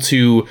people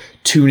to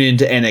tune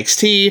into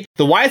NXT.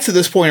 The Wyatts at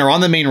this point are on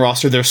the main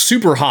roster. They're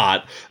super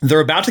hot. They're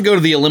about to go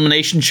to the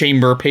Elimination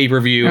Chamber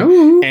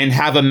pay-per-view and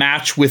have a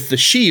match with The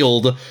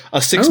Shield, a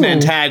 6-man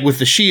tag with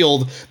The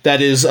Shield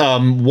that is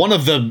one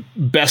of the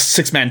best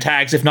 6-man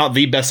tags, if not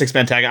the best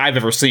 6-man tag I've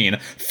ever seen.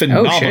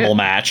 Phenomenal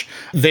match.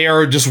 They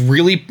are just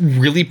really,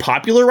 really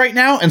popular right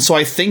now, and so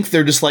I think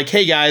they're just like,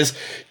 hey guys,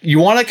 you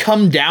want to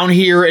come down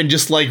here and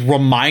just like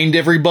remind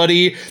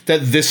everybody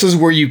that this is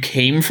where you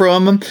came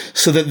from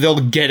so that they'll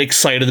get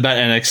excited about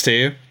NXT.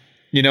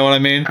 You know what I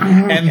mean?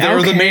 And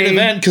they're the main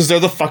event because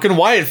they're the fucking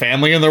Wyatt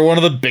family and they're one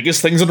of the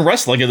biggest things in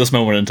wrestling at this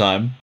moment in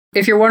time.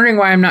 If you're wondering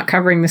why I'm not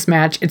covering this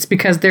match, it's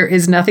because there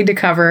is nothing to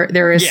cover.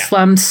 There is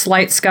some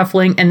slight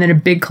scuffling and then a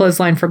big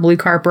clothesline from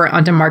Luke Harper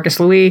onto Marcus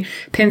Louis,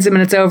 pins him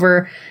and it's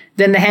over.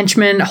 Then the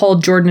henchmen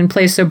hold Jordan in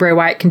place so Bray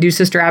Wyatt can do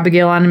Sister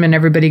Abigail on him and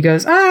everybody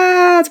goes,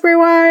 it's Bray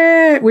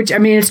Wyatt. Which, I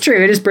mean, it's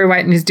true. It is Bray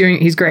Wyatt and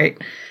he's great.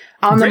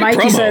 On the mic,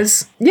 he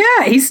says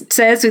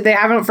they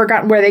haven't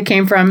forgotten where they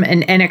came from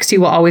and NXT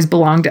will always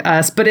belong to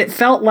us. But it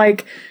felt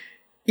like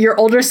your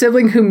older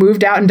sibling who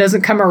moved out and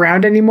doesn't come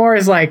around anymore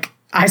is like,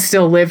 I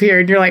still live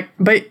here. And you're like,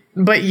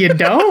 but you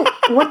don't?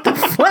 What the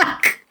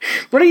fuck?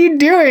 What are you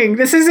doing?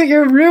 This isn't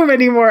your room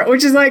anymore.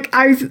 Which is like,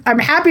 I'm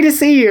happy to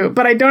see you,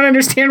 but I don't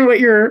understand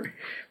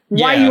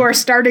why you are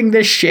starting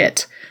this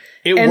shit.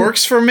 It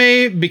works for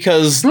me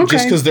because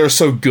just because they're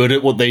so good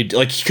at what they do,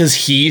 like, because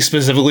he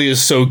specifically is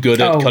so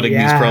good at cutting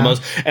these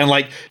promos. And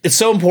like, it's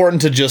so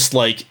important to just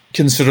like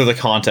consider the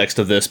context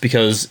of this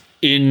because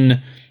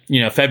in,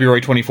 February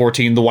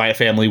 2014, the Wyatt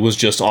family was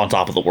just on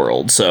top of the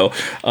world. So,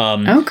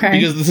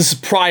 because this is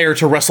prior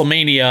to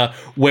WrestleMania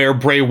where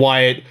Bray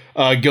Wyatt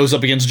goes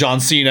up against John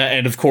Cena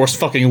and of course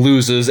fucking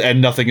loses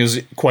and nothing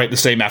is quite the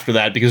same after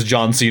that because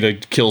John Cena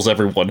kills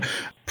everyone.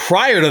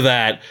 Prior to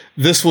that,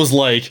 this was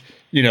like,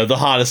 the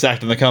hottest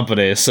act in the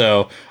company.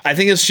 So I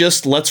think it's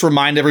just, let's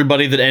remind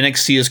everybody that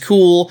NXT is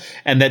cool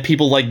and that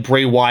people like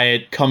Bray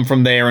Wyatt come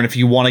from there. And if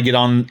you want to get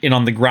in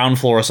on the ground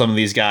floor of some of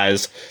these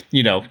guys,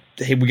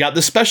 hey, we got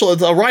this special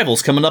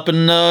Arrivals coming up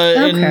in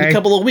a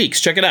couple of weeks.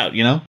 Check it out,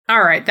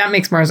 All right. That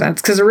makes more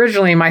sense. Because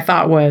originally my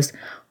thought was,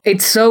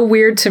 it's so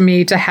weird to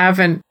me to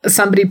have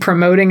somebody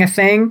promoting a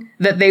thing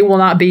that they will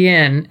not be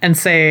in and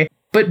say,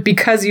 but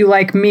because you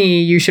like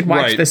me, you should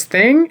watch this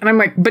thing. And I'm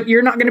like, but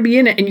you're not going to be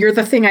in it. And you're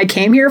the thing I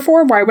came here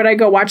for. Why would I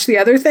go watch the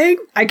other thing?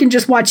 I can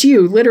just watch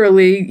you.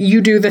 Literally, you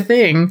do the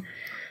thing.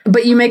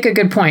 But you make a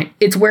good point.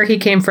 It's where he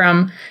came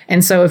from.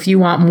 And so if you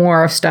want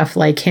more of stuff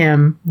like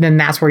him, then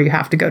that's where you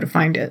have to go to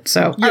find it.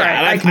 So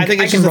yeah, I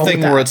think it's just a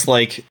thing where it's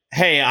like,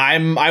 hey,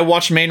 I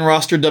watch main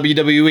roster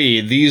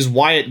WWE. These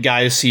Wyatt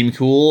guys seem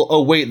cool.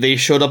 Oh, wait, they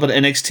showed up at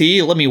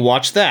NXT? Let me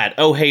watch that.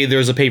 Oh, hey,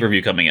 there's a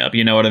pay-per-view coming up.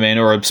 You know what I mean?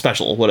 Or a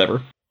special,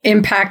 whatever.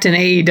 Impact and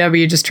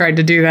AEW just tried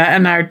to do that.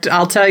 And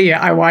I'll tell you,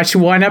 I watched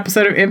one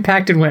episode of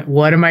Impact and went,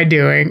 what am I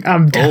doing?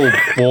 I'm done.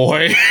 Oh,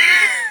 boy.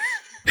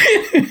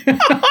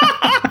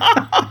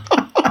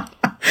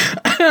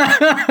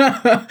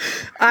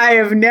 I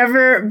have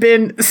never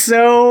been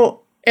so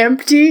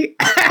empty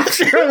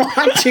after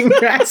watching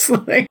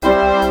wrestling.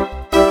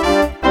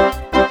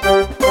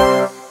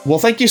 Well,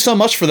 thank you so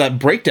much for that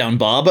breakdown,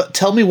 Bob.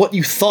 Tell me what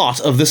you thought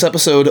of this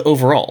episode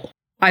overall.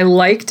 I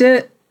liked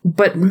it.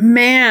 But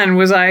man,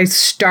 was I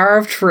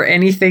starved for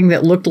anything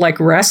that looked like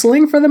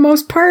wrestling for the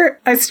most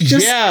part. It's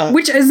just,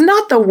 which is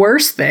not the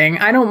worst thing.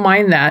 I don't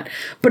mind that.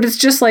 But it's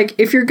just like,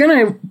 if you're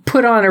going to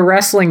put on a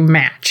wrestling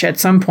match at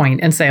some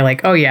point and say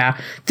like, oh yeah,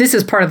 this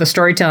is part of the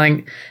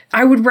storytelling,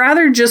 I would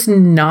rather just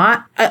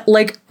not,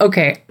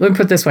 okay, let me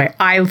put it this way.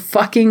 I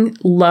fucking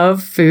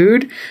love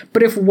food,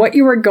 but if what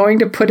you are going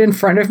to put in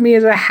front of me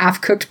is a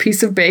half-cooked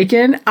piece of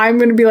bacon, I'm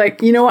going to be like,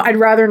 you know what? I'd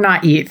rather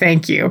not eat.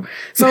 Thank you.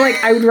 So,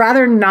 I would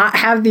rather not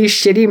have these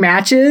shitty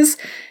matches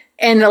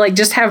and,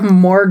 just have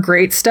more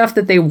great stuff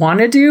that they want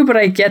to do, but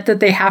I get that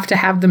they have to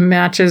have the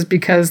matches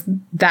because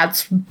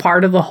that's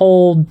part of the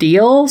whole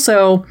deal.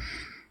 So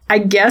I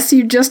guess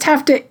you just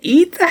have to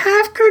eat the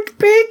half-cooked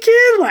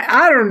bacon.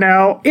 I don't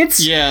know.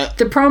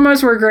 The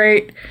promos were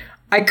great.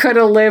 I could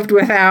have lived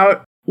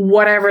without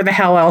whatever the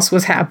hell else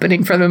was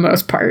happening for the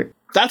most part.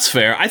 That's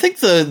fair. I think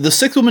the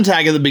 6-woman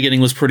tag at the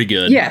beginning was pretty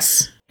good.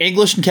 Yes.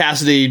 English and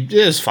Cassidy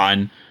is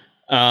fine.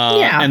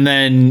 And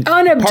then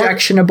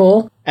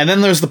unobjectionable. And then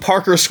there's the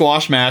Parker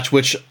squash match,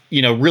 which,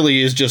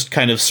 really is just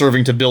kind of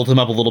serving to build him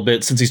up a little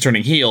bit since he's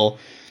turning heel.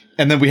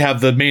 And then we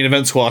have the main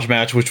event squash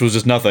match, which was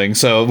just nothing.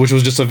 So, which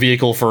was just a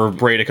vehicle for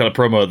Bray to cut a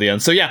promo at the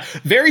end. So yeah,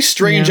 very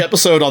strange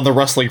episode on the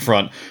wrestling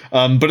front.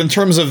 But in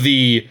terms of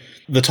the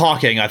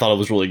talking, I thought it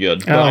was really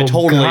good. But I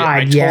totally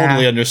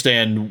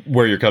understand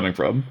where you're coming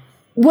from.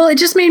 Well, it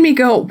just made me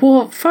go,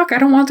 well, fuck, I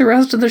don't want the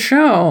rest of the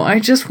show. I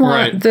just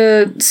want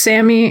the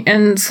Sammy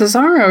and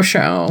Cesaro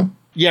show.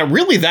 Yeah,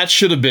 really, that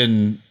should have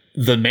been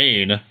the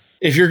main.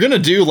 If you're going to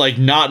do,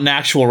 not an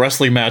actual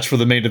wrestling match for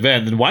the main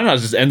event, then why not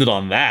just end it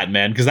on that,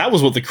 man? Because that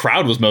was what the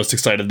crowd was most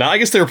excited about. I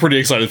guess they were pretty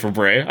excited for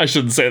Bray. I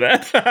shouldn't say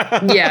that.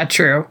 Yeah,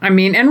 true. I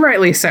mean, and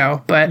rightly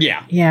so, but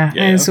yeah,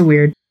 it's so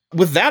weird.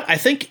 With that, I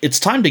think it's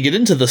time to get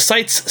into the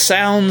sights,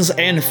 sounds,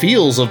 and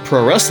feels of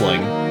pro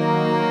wrestling.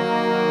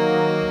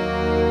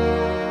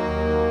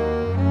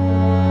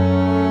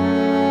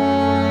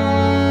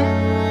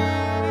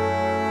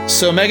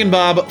 So, Megan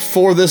Bob,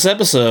 for this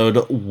episode,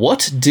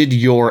 what did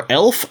your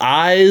elf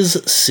eyes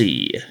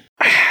see?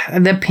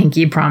 The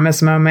pinky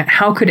promise moment.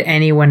 How could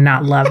anyone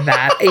not love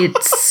that?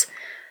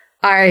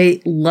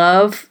 I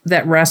love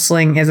that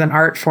wrestling is an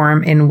art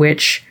form in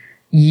which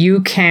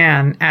you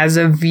can, as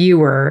a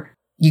viewer,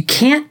 you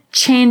can't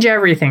change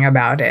everything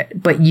about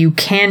it, but you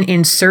can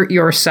insert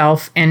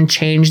yourself and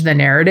change the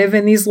narrative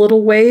in these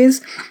little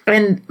ways.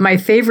 And my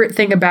favorite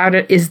thing about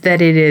it is that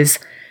it is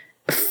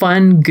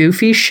fun,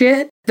 goofy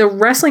shit. The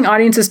wrestling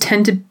audiences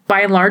tend to,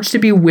 by and large, to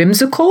be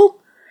whimsical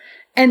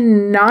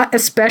and not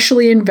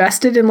especially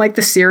invested in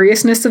the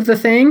seriousness of the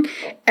thing.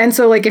 And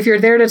so if you're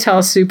there to tell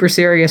a super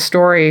serious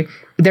story,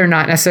 they're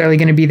not necessarily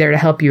going to be there to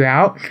help you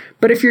out.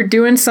 But if you're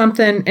doing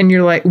something and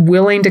you're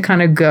willing to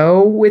kind of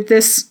go with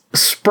this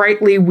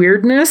sprightly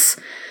weirdness,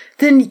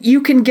 then you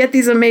can get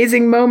these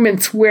amazing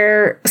moments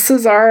where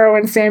Cesaro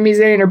and Sami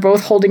Zayn are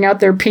both holding out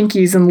their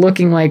pinkies and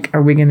looking like,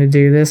 are we going to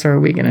do this or are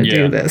we going to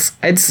do this?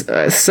 It's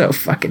so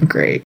fucking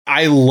great.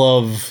 I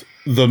love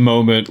the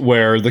moment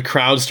where the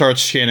crowd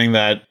starts chanting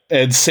that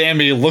and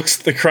Sammy looks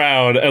at the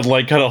crowd and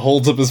kind of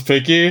holds up his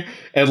pinky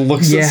and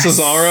looks at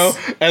Cesaro,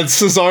 and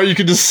Cesaro, you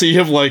can just see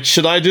him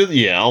should I do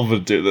I'm gonna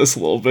do this a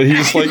little bit.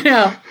 He's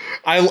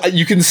just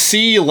you can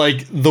see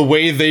the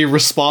way they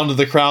respond to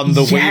the crowd and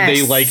the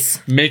way they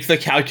make the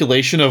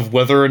calculation of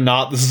whether or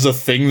not this is a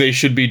thing they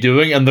should be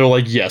doing, and they're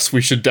yes,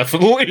 we should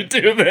definitely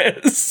do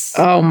this.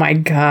 Oh my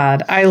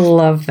god, I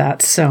love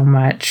that so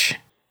much.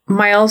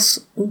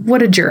 Miles, what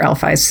did your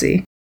elf eyes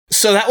see?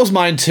 So that was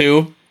mine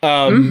too.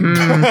 But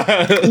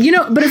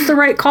it's the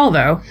right call,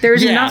 though.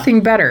 There's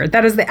nothing better.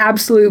 That is the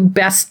absolute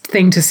best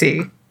thing to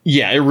see.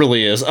 Yeah, it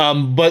really is.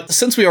 But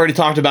since we already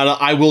talked about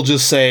it, I will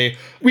just say,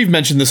 we've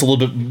mentioned this a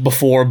little bit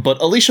before, but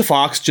Alicia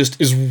Fox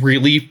just is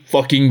really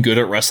fucking good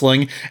at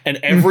wrestling, and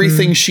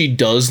everything she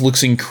does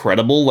looks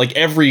incredible.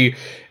 Every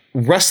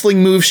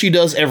wrestling move she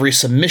does, every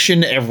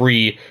submission,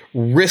 every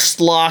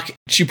wrist lock.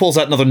 She pulls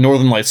out another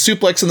Northern Lights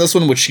suplex in this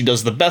one, which she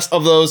does the best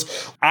of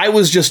those. I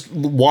was just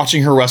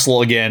watching her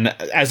wrestle again,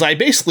 as I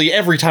basically,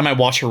 every time I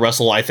watch her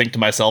wrestle, I think to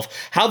myself,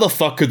 how the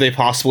fuck could they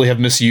possibly have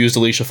misused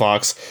Alicia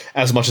Fox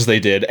as much as they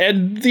did?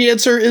 And the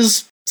answer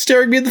is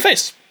staring me in the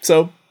face.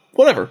 So,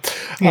 whatever.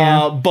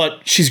 Yeah. But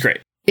she's great.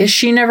 Is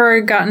she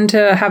never gotten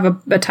to have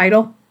a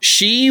title?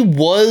 She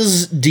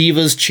was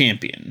Divas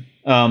champion.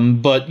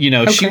 But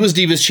she was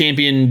Divas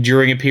champion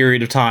during a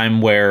period of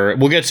time where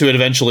we'll get to it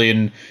eventually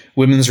in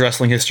women's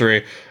wrestling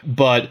history.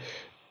 But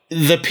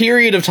the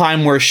period of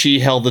time where she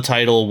held the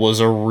title was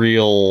a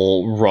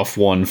real rough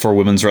one for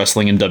women's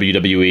wrestling in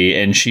WWE.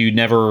 And she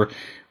never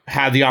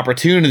had the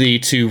opportunity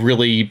to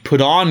really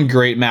put on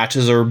great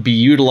matches or be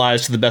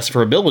utilized to the best of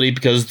her ability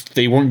because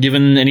they weren't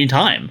given any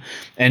time.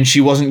 And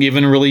she wasn't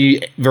given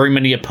really very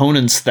many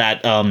opponents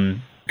that,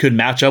 could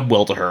match up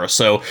well to her.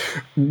 So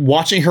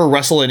watching her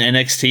wrestle in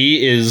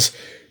NXT is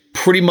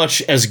pretty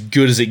much as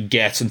good as it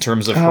gets in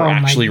terms of her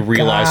actually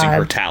realizing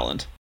her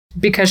talent.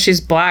 Because she's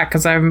black.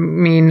 Because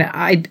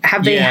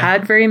they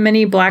had very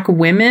many black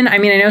women? I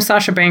mean, I know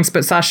Sasha Banks,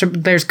 but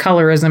there's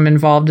colorism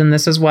involved in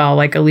this as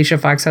well. Alicia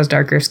Fox has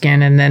darker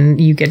skin, and then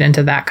you get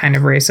into that kind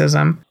of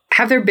racism.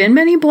 Have there been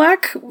many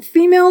black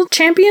female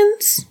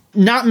champions?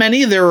 Not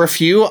many. There are a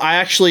few. I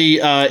actually,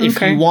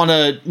 if you want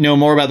to know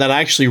more about that, I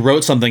actually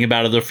wrote something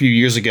about it a few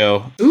years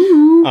ago. Ooh.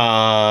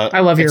 I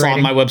love your writing.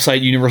 It's on my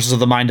website,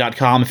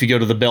 universesofthemind.com. If you go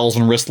to the bells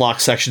and wrist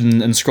lock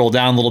section and scroll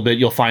down a little bit,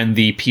 you'll find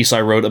the piece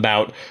I wrote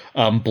about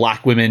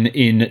black women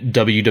in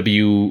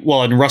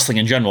in wrestling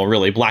in general,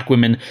 really. Black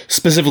women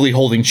specifically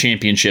holding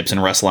championships in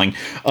wrestling.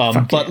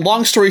 But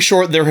long story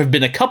short, there have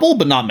been a couple,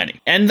 but not many.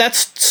 And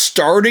that's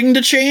starting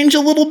to change a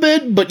little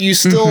bit, but you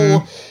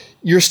still...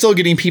 You're still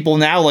getting people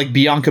now like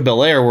Bianca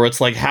Belair, where it's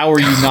like, how are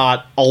you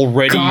not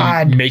already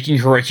making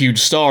her a huge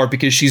star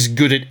because she's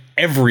good at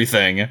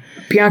everything?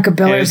 Bianca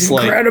Belair is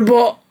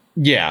incredible. Like,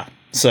 yeah.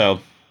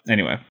 So,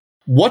 anyway.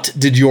 What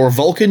did your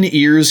Vulcan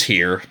ears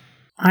hear?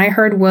 I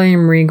heard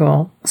William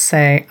Regal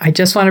say, I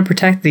just want to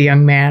protect the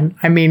young man.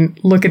 I mean,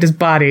 look at his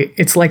body.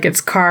 It's like it's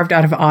carved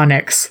out of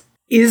onyx.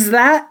 Is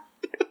that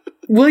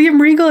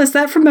William Regal? Is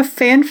that from a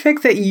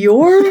fanfic that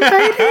you're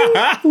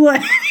writing?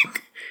 Like...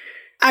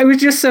 I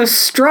was just so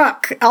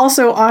struck.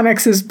 Also,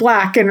 Onyx is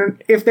black,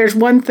 and if there's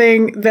one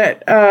thing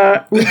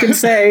that we can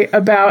say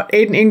about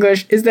Aiden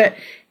English is that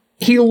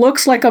he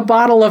looks like a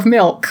bottle of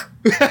milk.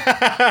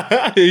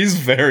 He's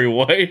very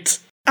white.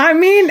 I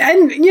mean,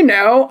 and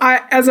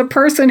as a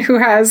person who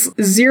has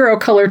zero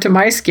color to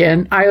my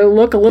skin, I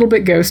look a little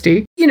bit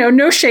ghosty.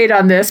 No shade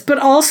on this, but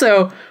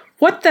also,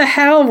 what the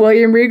hell,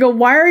 William Regal?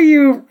 Why are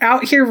you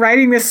out here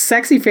writing this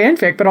sexy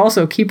fanfic, but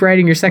also keep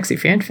writing your sexy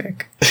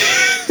fanfic?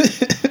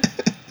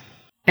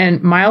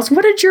 And Miles,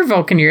 what did your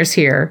Vulcan ears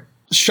hear?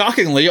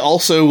 Shockingly,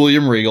 also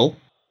William Regal.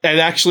 And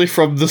actually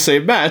from the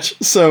same match.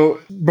 So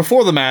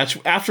before the match,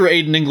 after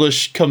Aiden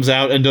English comes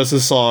out and does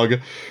his song,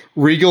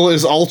 Regal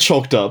is all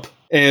choked up.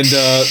 And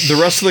the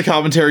rest of the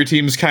commentary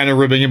team's kind of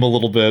ribbing him a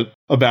little bit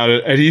about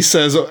it. And he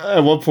says, at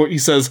one point,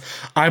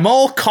 I'm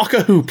all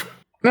cock-a-hoop.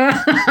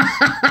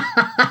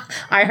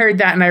 I heard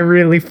that and I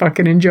really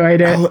fucking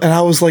enjoyed it. And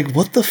I was like,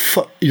 what the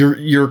fuck?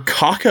 You're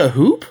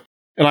cock-a-hoop?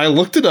 And I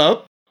looked it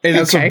up. And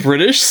it's a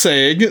British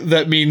saying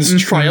that means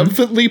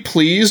triumphantly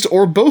pleased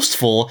or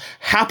boastful,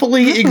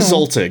 happily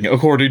exulting,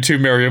 according to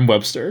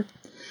Merriam-Webster.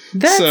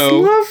 That's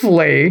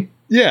lovely.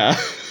 Yeah.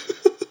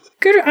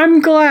 Good. I'm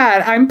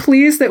glad. I'm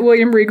pleased that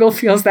William Regal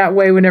feels that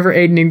way whenever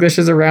Aiden English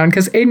is around,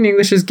 because Aiden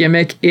English's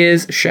gimmick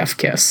is chef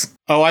kiss.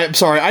 Oh, I'm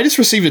sorry. I just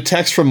received a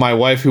text from my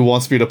wife who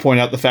wants me to point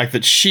out the fact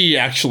that she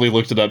actually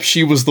looked it up.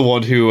 She was the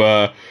one who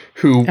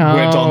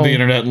went on the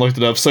internet and looked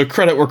it up. So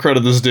credit where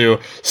credit is due.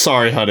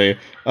 Sorry, honey.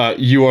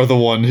 You are the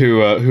one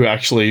who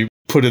actually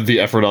put in the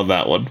effort on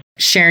that one.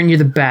 Sharon, you're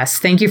the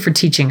best. Thank you for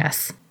teaching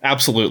us.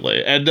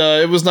 Absolutely. And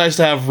it was nice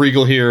to have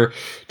Regal here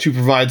to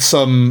provide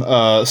some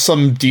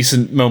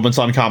decent moments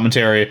on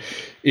commentary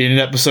in an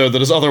episode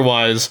that is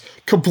otherwise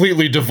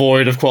completely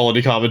devoid of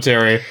quality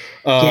commentary.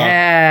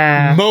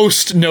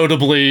 Most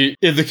notably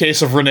in the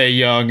case of Renee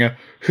Young,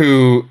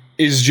 who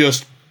is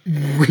just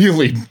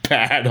really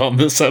bad on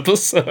this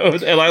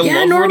episode. And I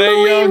love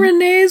Renee Young.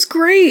 Renee's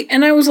great.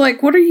 And I was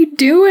like, what are you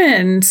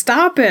doing?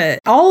 Stop it.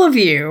 All of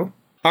you.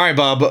 All right,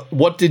 Bob,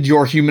 what did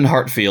your human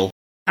heart feel?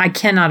 I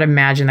cannot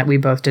imagine that we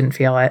both didn't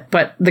feel it,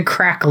 but the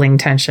crackling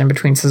tension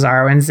between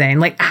Cesaro and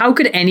Zayn, like, how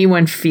could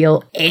anyone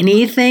feel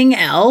anything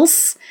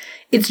else?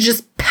 It's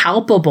just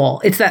palpable.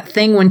 It's that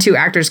thing when two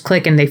actors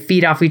click and they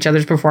feed off each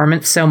other's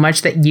performance so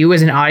much that you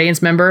as an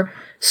audience member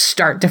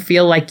start to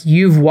feel like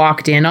you've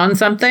walked in on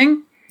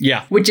something.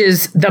 Yeah. Which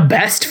is the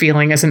best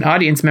feeling as an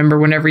audience member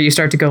whenever you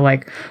start to go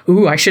like,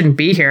 ooh, I shouldn't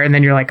be here. And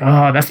then you're like,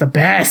 oh, that's the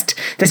best.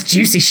 That's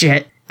juicy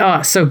shit.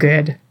 Oh, so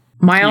good.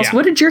 Miles,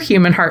 what did your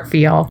human heart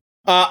feel?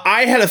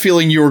 I had a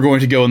feeling you were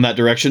going to go in that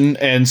direction,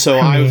 and so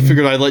I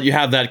figured I'd let you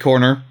have that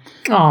corner.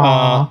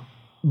 Aww.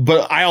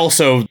 But I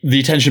also,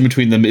 the tension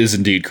between them is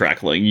indeed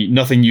crackling.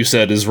 Nothing you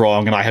said is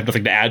wrong, and I have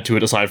nothing to add to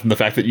it aside from the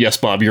fact that, yes,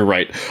 Bob, you're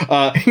right.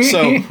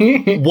 So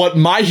what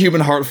my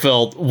human heart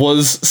felt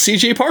was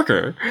CJ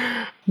Parker.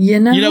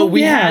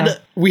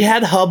 We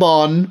had Hub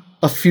on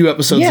a few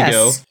episodes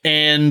ago,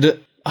 and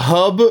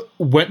Hub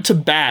went to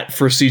bat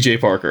for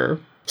CJ Parker.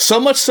 So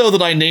much so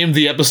that I named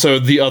the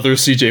episode The Other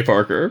CJ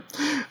Parker.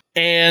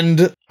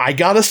 And I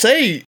gotta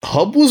say,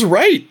 Hub was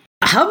right.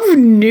 Hub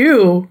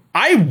knew.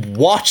 I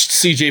watched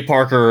CJ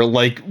Parker,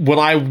 like, when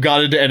I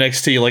got into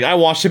NXT, like, I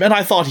watched him and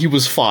I thought he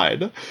was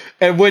fine.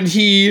 And when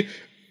he,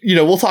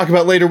 we'll talk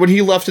about later, when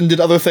he left and did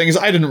other things,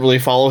 I didn't really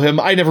follow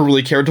him. I never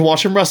really cared to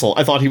watch him wrestle.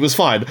 I thought he was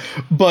fine.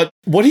 But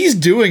what he's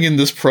doing in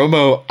this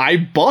promo, I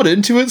bought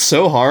into it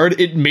so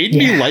hard. It made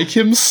me like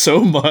him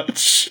so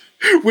much.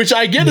 Which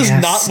I get is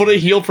not what a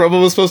heel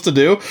promo was supposed to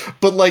do.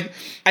 But, like,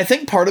 I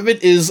think part of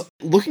it is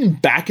looking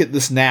back at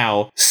this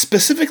now,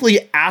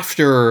 specifically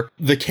after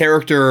the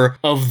character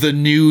of the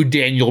new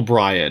Daniel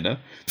Bryan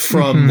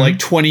from, like,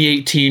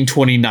 2018,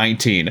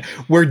 2019,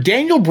 where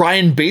Daniel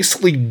Bryan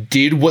basically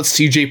did what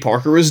CJ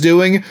Parker is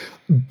doing,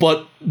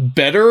 but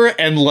better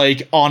and,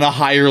 like, on a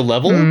higher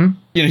level.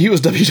 He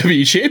was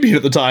WWE champion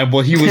at the time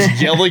while he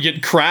was yelling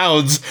at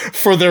crowds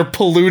for their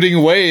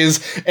polluting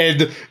ways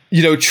and,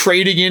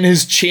 trading in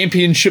his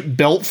championship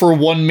belt for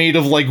one made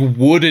of, like,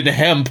 wood and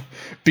hemp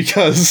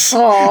because he's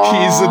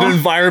an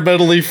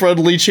environmentally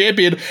friendly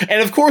champion.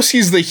 And of course,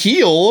 he's the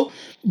heel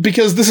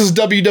because this is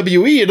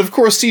WWE. And of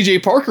course,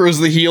 CJ Parker is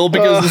the heel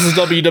because this is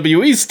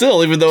WWE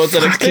still, even though it's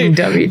NXT.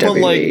 WWE. But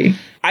like,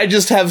 I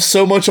just have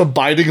so much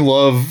abiding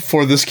love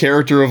for this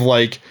character of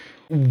like,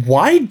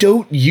 why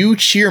don't you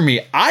cheer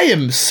me? I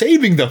am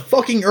saving the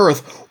fucking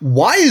earth.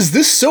 Why is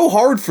this so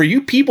hard for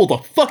you people to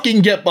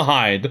fucking get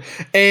behind?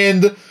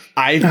 And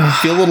I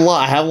feel it a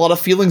lot. I have a lot of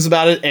feelings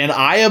about it. And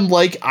I am a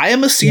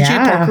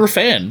CJ Parker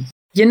fan.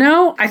 You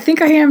know, I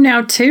think I am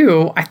now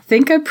too. I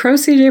think I'm pro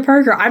CJ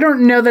Parker. I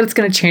don't know that it's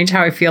going to change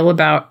how I feel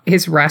about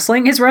his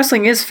wrestling. His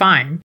wrestling is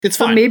fine. It's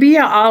fine. But maybe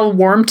I'll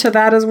warm to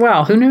that as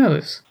well. Who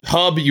knows?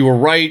 Hub, you were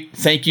right.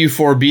 Thank you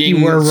for being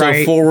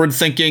so forward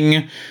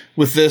thinking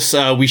with this.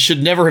 We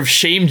should never have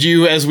shamed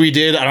you as we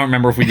did. I don't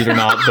remember if we did or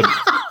not, but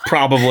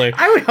probably.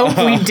 I would hope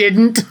we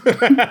didn't.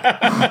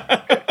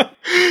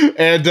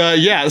 And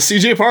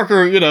CJ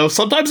Parker,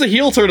 sometimes a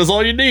heel turn is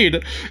all you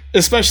need,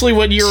 especially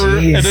when you're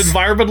an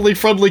environmentally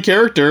friendly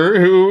character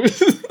who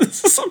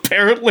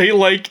apparently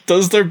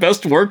does their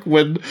best work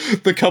when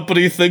the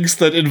company thinks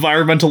that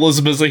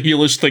environmentalism is a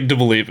heelish thing to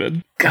believe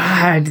in.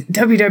 God,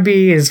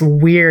 WWE is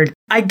weird.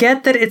 I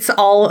get that it's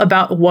all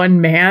about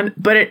one man,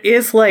 but it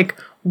is like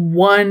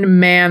one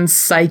man's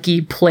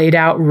psyche played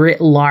out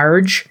writ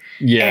large.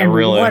 Yeah, and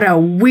really. What a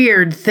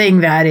weird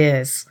thing that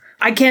is.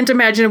 I can't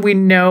imagine we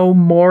know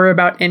more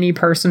about any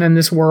person in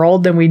this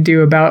world than we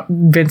do about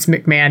Vince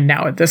McMahon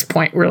now at this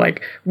point.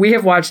 We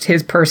have watched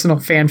his personal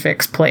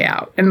fanfics play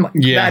out. And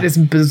that is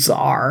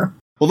bizarre.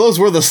 Well, those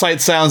were the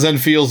sights, sounds, and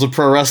feels of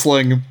pro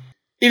wrestling.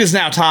 It is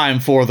now time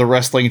for the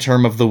wrestling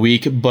term of the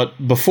week.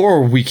 But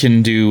before we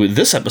can do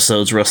this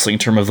episode's wrestling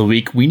term of the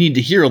week, we need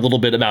to hear a little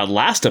bit about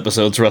last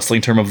episode's wrestling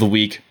term of the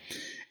week.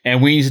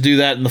 And we need to do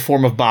that in the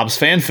form of Bob's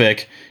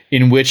fanfic,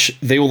 in which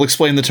they will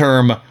explain the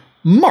term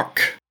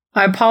Mark.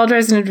 I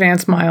apologize in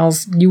advance,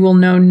 Miles. You will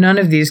know none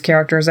of these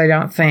characters, I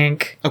don't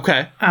think.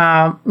 Okay.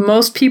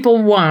 Most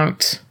people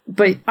won't,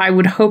 but I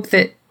would hope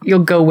that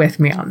you'll go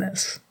with me on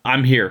this.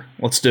 I'm here.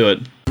 Let's do it.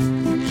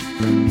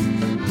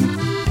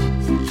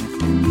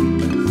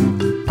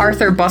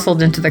 Arthur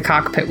bustled into the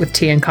cockpit with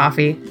tea and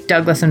coffee.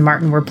 Douglas and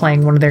Martin were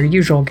playing one of their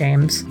usual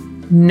games.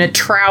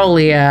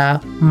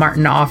 Neutralia,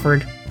 Martin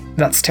offered.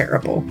 That's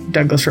terrible,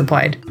 Douglas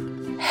replied.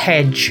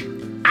 Hedge.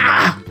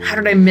 Ah, how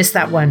did I miss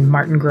that one?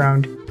 Martin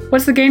groaned.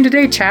 What's the game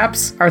today,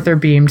 chaps? Arthur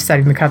beamed,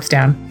 setting the cups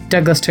down.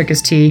 Douglas took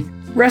his tea.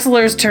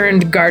 Wrestlers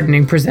turned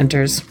gardening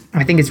presenters.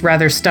 I think it's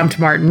rather stumped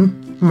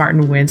Martin.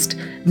 Martin winced.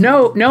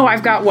 No,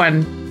 I've got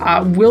one.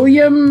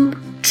 William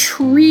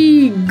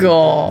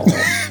Treagle.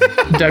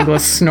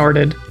 Douglas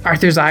snorted.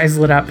 Arthur's eyes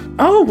lit up.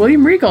 Oh,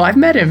 William Regal. I've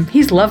met him.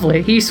 He's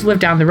lovely. He used to live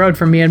down the road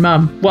from me and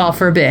Mum. Well,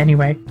 for a bit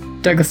anyway.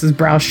 Douglas's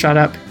brows shot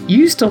up. You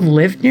used to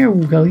live near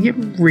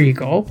William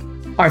Regal?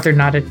 Arthur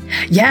nodded.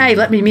 Yeah, he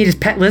let me meet his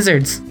pet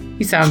lizards.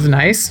 He sounds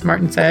nice,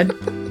 Martin said.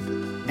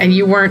 And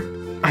you weren't,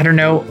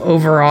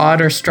 overawed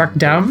or struck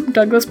dumb?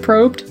 Douglas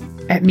probed.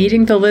 At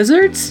meeting the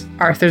lizards?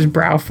 Arthur's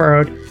brow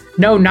furrowed.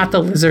 No, not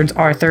the lizards,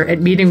 Arthur.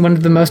 At meeting one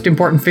of the most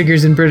important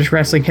figures in British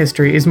wrestling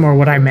history is more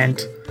what I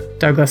meant,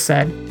 Douglas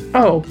said.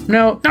 Oh,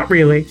 no, not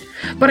really.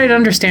 But I'd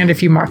understand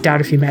if you marked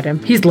out if you met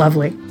him. He's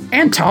lovely.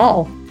 And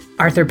tall.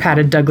 Arthur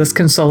patted Douglas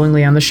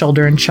consolingly on the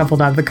shoulder and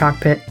shuffled out of the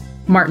cockpit.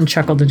 Martin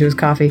chuckled into his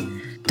coffee.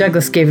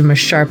 Douglas gave him a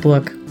sharp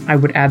look. I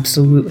would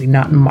absolutely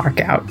not mark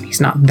out. He's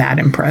not that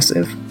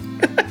impressive.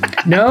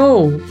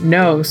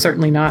 No,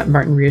 certainly not,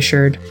 Martin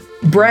reassured.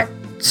 Brett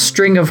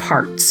String of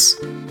Hearts.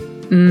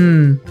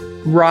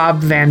 Rob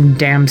Van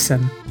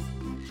Damson.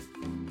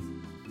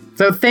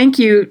 So thank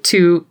you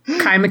to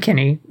Kai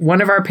McKinney,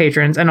 one of our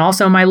patrons, and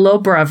also my little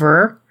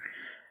brother,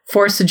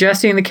 for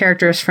suggesting the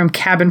characters from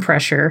Cabin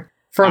Pressure.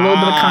 For a little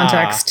bit of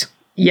context,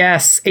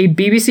 yes, a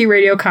BBC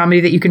radio comedy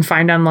that you can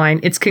find online.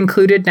 It's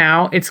concluded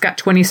now. It's got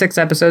 26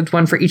 episodes,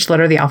 one for each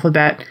letter of the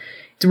alphabet.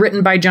 It's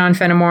written by John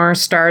Fenimore,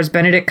 stars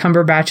Benedict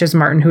Cumberbatch as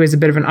Martin, who is a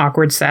bit of an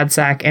awkward sad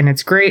sack, and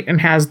it's great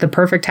and has the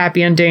perfect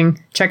happy ending.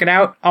 Check it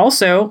out.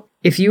 Also,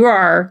 if you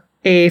are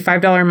a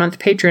 $5 a month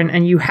patron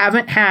and you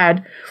haven't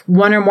had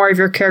one or more of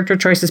your character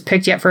choices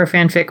picked yet for a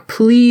fanfic,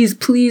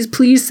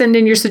 please send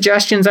in your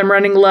suggestions. I'm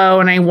running low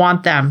and I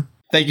want them.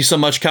 Thank you so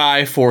much,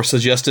 Kai, for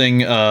suggesting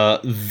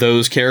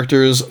those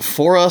characters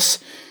for us.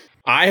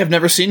 I have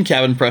never seen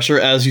Cabin Pressure,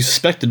 as you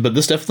suspected, but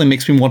this definitely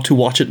makes me want to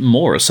watch it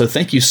more, so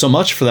thank you so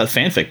much for that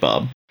fanfic,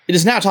 Bob. It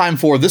is now time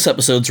for this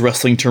episode's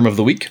wrestling term of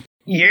the week.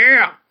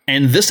 Yeah!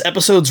 And this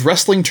episode's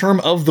wrestling term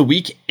of the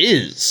week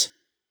is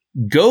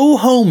Go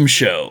Home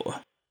Show.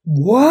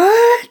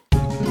 What?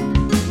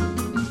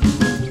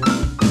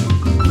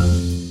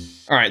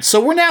 All right,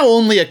 so we're now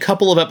only a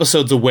couple of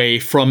episodes away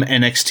from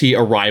NXT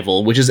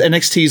Arrival, which is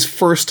NXT's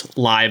first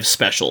live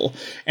special.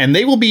 And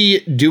they will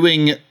be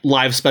doing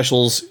live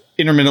specials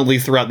intermittently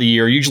throughout the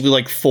year, usually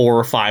like 4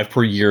 or 5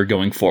 per year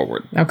going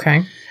forward.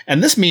 Okay.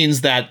 And this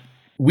means that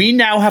we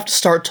now have to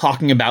start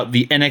talking about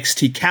the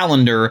NXT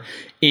calendar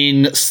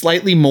in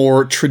slightly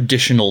more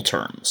traditional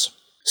terms.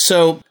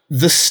 So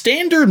the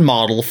standard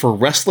model for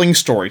wrestling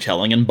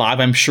storytelling, and Bob,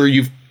 I'm sure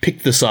you've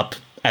picked this up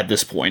at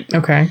this point.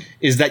 Okay.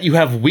 Is that you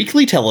have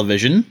weekly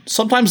television,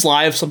 sometimes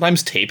live,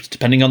 sometimes taped,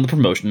 depending on the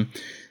promotion,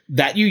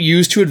 that you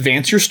use to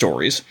advance your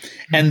stories.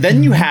 And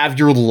then you have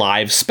your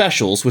live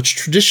specials, which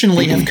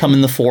traditionally have come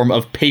in the form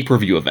of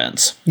pay-per-view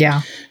events.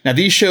 Yeah. Now,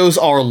 these shows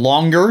are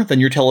longer than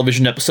your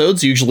television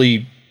episodes,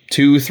 usually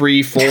 2,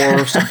 3,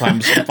 4,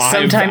 sometimes 5,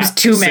 sometimes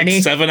too 6,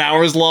 many. 7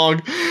 hours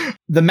long.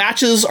 The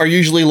matches are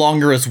usually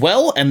longer as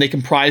well, and they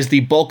comprise the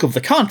bulk of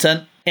the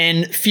content,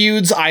 and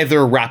feuds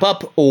either wrap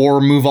up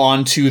or move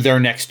on to their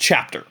next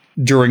chapter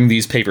during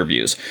these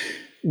pay-per-views.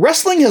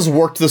 Wrestling has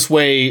worked this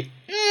way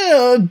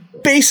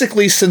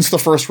basically since the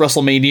first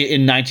WrestleMania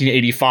in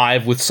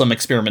 1985 with some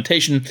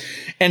experimentation,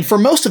 and for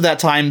most of that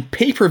time,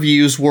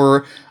 pay-per-views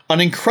were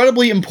an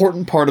incredibly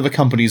important part of a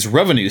company's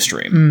revenue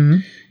stream. Mm-hmm.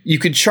 You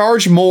could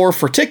charge more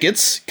for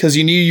tickets because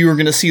you knew you were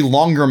going to see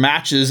longer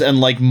matches and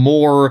like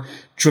more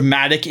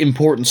dramatic,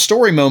 important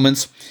story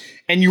moments,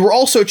 and you were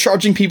also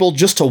charging people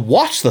just to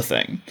watch the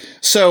thing.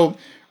 So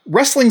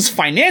wrestling's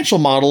financial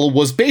model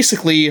was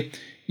basically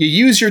you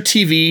use your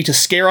TV to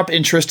scare up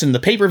interest in the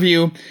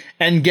pay-per-view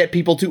and get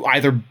people to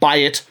either buy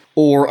it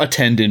or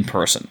attend in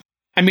person.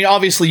 I mean,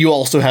 obviously you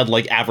also had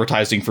like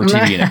advertising for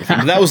TV and everything,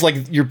 but that was like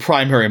your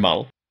primary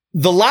model.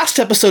 The last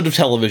episode of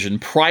television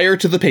prior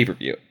to the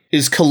pay-per-view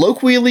is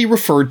colloquially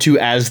referred to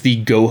as the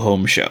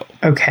go-home show.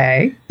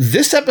 Okay.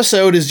 This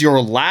episode is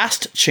your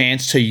last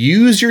chance to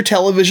use your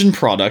television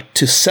product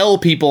to sell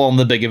people on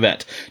the big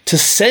event, to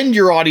send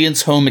your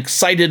audience home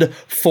excited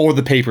for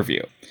the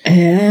pay-per-view.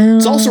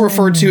 It's also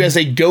referred to as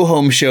a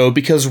go-home show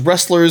because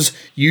wrestlers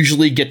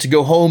usually get to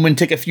go home and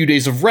take a few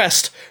days of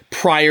rest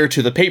prior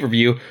to the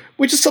pay-per-view,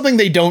 which is something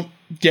they don't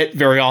get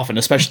very often,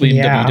 especially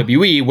in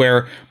WWE,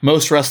 where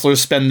most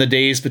wrestlers spend the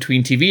days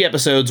between TV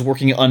episodes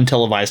working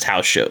untelevised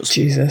house shows.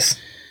 Jesus.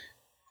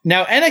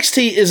 Now,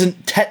 NXT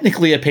isn't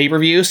technically a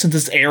pay-per-view since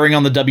it's airing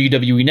on the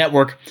WWE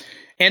Network,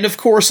 and of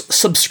course,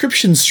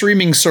 subscription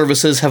streaming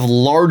services have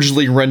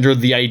largely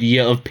rendered the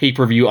idea of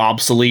pay-per-view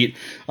obsolete,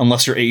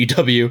 unless you're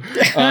AEW.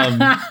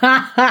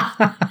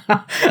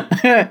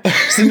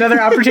 It's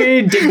another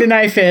opportunity to dig the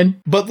knife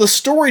in. But the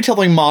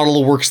storytelling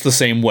model works the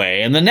same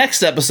way, and the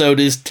next episode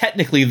is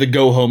technically the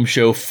go-home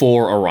show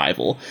for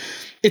Arrival.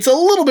 It's a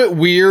little bit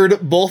weird,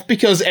 both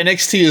because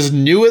NXT is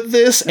new at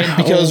this, and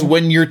because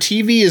when your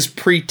TV is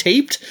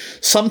pre-taped,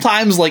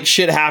 sometimes like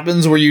shit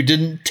happens where you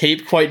didn't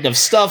tape quite enough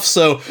stuff,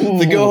 so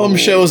the go-home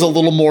show is a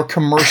little more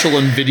commercial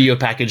and video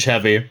package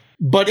heavy.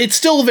 But it's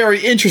still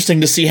very interesting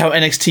to see how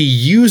NXT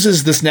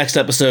uses this next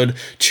episode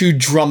to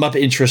drum up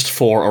interest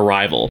for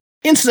Arrival.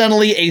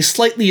 Incidentally, a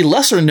slightly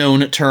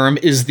lesser-known term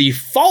is the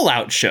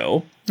Fallout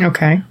show.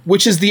 Okay.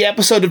 Which is the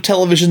episode of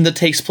television that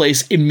takes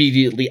place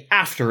immediately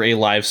after a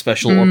live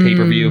special or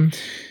pay-per-view.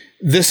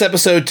 This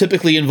episode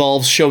typically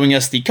involves showing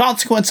us the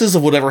consequences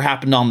of whatever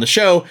happened on the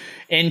show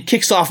and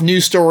kicks off new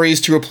stories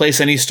to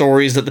replace any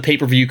stories that the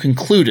pay-per-view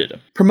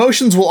concluded.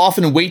 Promotions will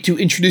often wait to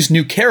introduce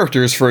new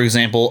characters, for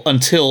example,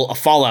 until a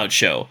Fallout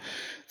show.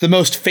 The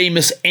most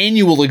famous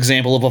annual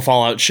example of a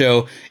Fallout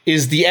show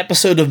is the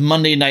episode of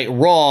Monday Night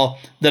Raw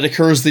that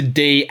occurs the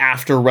day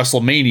after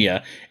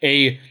WrestleMania,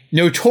 a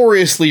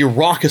notoriously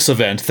raucous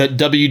event that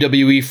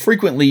WWE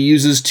frequently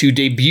uses to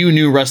debut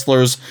new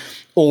wrestlers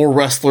or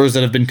wrestlers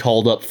that have been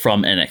called up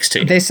from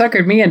NXT. They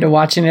suckered me into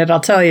watching it, I'll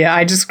tell you.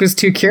 I just was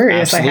too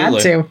curious. Absolutely.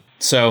 I had to.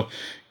 So,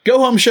 Go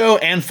Home Show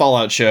and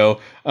Fallout Show.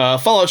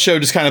 Fallout Show,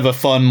 just kind of a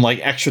fun, like,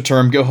 extra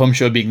term. Go Home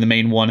Show being the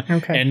main one.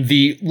 Okay. And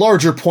the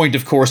larger point,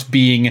 of course,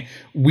 being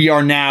we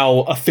are now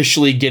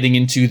officially getting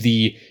into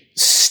the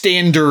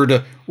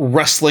standard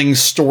wrestling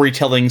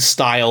storytelling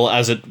style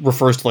as it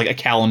refers to, like, a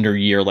calendar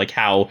year, like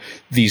how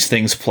these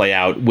things play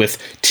out with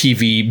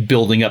TV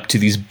building up to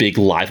these big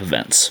live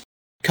events.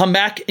 Come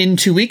back in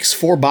 2 weeks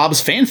for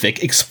Bob's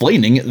fanfic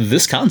explaining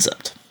this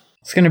concept.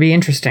 It's going to be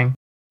interesting.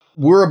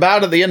 We're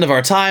about at the end of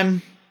our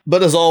time.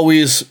 But as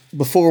always,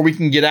 before we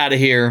can get out of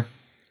here,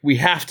 we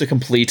have to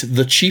complete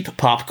the Cheap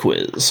Pop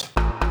Quiz.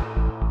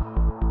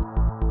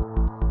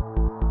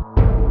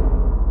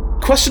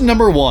 Question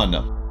number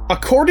 1.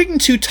 According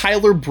to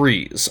Tyler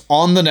Breeze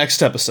on the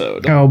next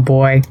episode... Oh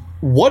boy.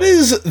 What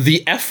is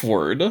the F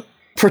word,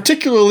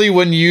 particularly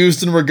when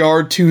used in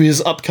regard to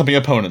his upcoming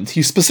opponent?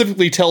 He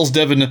specifically tells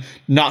Devin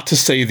not to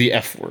say the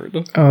F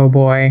word. Oh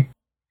boy.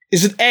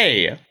 Is it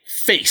A,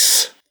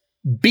 face,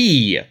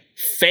 B,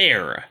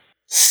 fair,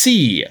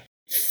 C,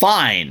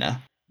 fine,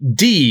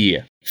 D,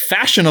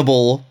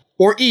 fashionable,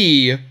 or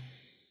E,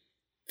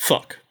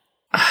 fuck?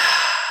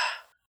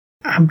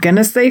 I'm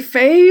gonna say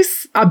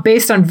face.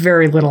 Based on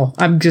very little,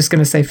 I'm just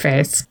gonna say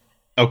face.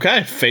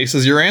 Okay, face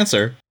is your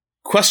answer.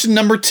 Question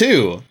number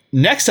 2.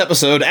 Next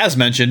episode, as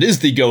mentioned, is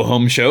the Go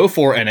Home show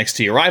for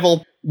NXT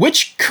Arrival.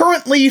 Which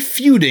currently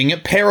feuding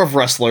pair of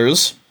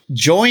wrestlers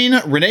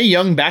join Renee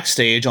Young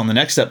backstage on the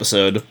next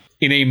episode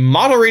in a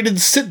moderated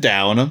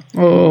sit-down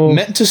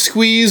meant to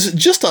squeeze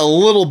just a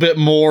little bit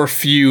more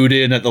feud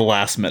in at the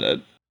last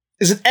minute?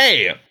 Is it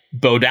A,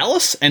 Bo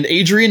Dallas and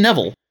Adrian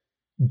Neville?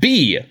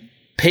 B,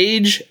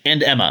 Paige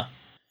and Emma?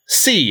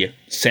 C,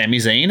 Sami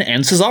Zayn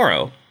and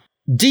Cesaro?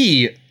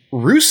 D,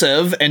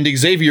 Rusev and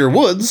Xavier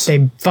Woods.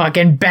 They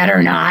fucking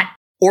better not.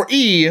 Or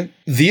E,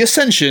 The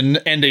Ascension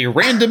and a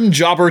random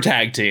jobber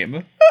tag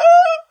team.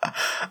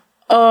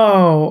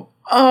 Oh,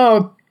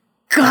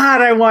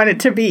 God, I want it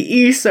to be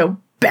E so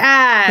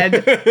bad.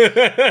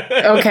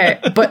 Okay,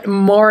 but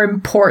more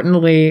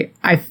importantly,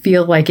 I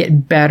feel like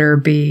it better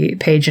be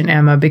Paige and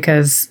Emma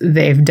because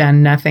they've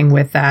done nothing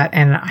with that,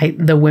 and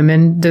the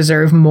women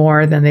deserve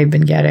more than they've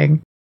been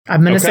getting.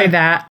 I'm going to say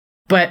that,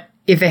 but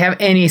if they have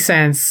any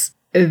sense,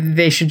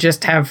 they should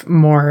just have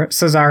more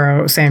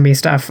Cesaro, Sammy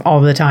stuff all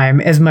the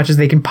time, as much as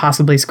they can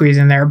possibly squeeze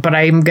in there. But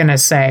I'm going to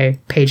say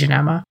Paige and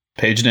Emma.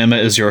 Paige and Emma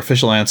is your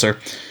official answer.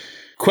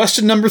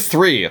 Question number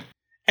 3.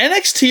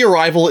 NXT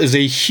Arrival is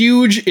a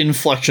huge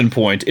inflection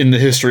point in the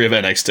history of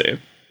NXT.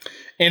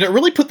 And it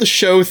really put the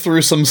show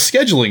through some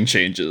scheduling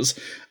changes.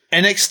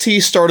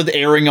 NXT started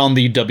airing on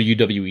the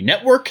WWE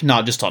Network,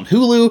 not just on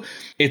Hulu.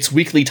 Its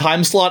weekly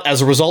time slot,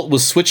 as a result,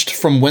 was switched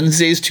from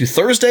Wednesdays to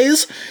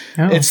Thursdays.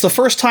 Oh. It's the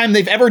first time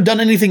they've ever done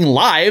anything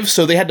live,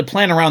 so they had to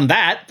plan around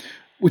that,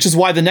 which is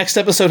why the next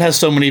episode has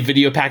so many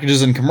video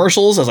packages and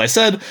commercials, as I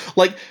said.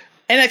 Like,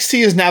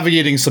 NXT is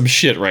navigating some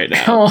shit right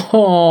now.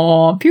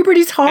 Oh,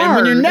 puberty's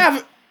hard.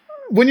 And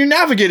when you're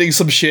navigating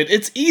some shit,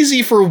 it's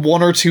easy for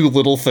one or two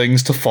little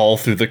things to fall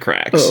through the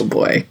cracks. Oh,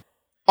 boy.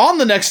 On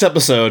the next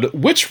episode,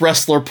 which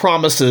wrestler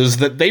promises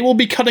that they will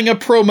be cutting a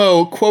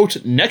promo,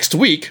 quote, next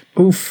week?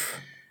 Oof.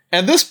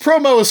 And this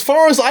promo, as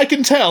far as I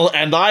can tell,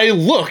 and I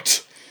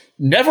looked,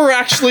 never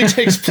actually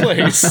takes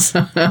place.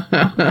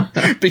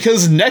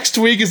 Because next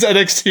week is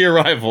NXT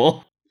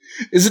Arrival.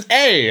 Is it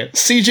A,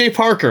 CJ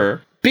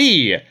Parker,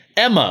 B,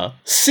 Emma,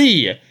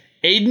 C,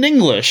 Aiden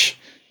English,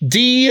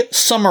 D,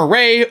 Summer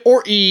Rae,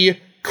 or E,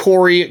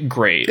 Corey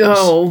Graves?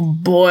 Oh,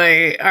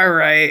 boy. All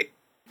right.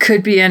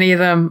 Could be any of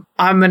them.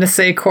 I'm going to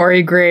say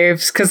Corey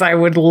Graves because I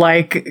would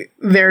like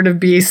there to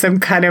be some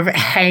kind of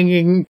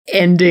hanging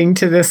ending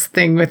to this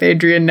thing with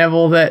Adrian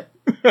Neville that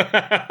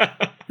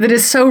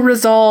is so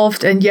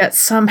resolved, and yet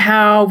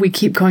somehow we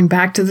keep going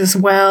back to this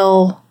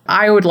well.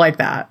 I would like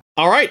that.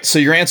 All right, so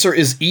your answer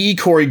is E,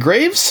 Corey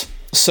Graves.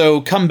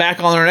 So come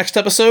back on our next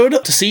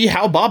episode to see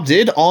how Bob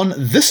did on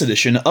this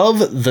edition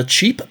of the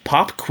Cheap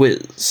Pop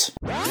Quiz.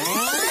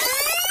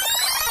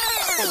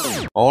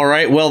 All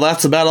right, well,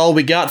 that's about all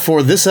we got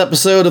for this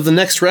episode of The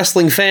Next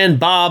Wrestling Fan.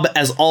 Bob,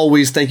 as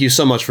always, thank you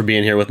so much for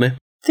being here with me.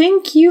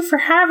 Thank you for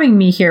having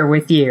me here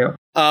with you.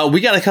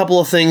 We got a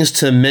couple of things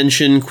to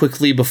mention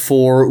quickly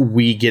before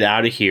we get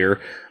out of here.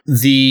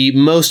 The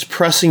most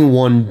pressing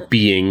one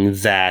being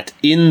that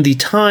in the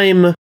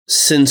time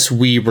since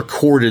we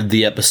recorded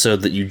the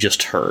episode that you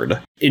just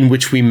heard, in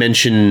which we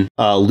mention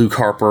Luke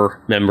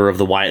Harper, member of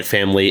the Wyatt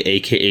family,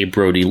 aka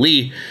Brody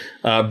Lee,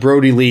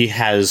 Brody Lee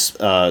has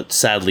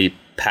sadly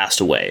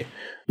passed away.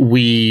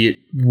 We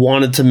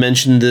wanted to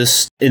mention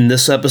this in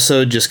this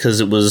episode just because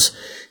it was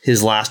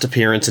his last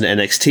appearance in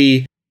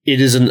NXT. It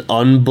is an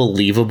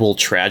unbelievable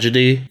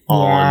tragedy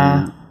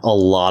on a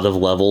lot of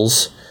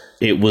levels.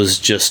 It was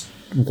just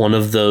one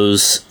of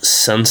those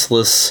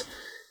senseless,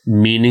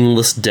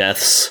 meaningless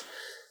deaths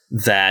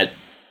that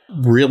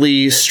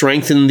really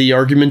strengthened the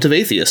argument of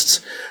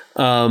atheists.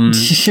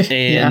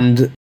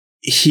 And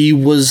he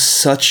was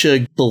such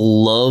a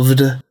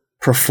beloved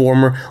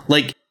performer.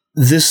 Like,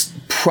 this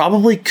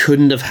probably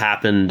couldn't have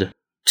happened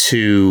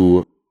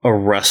to a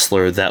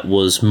wrestler that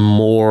was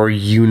more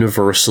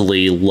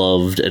universally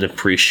loved and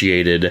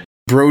appreciated.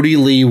 Brody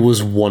Lee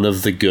was one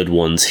of the good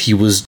ones. He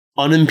was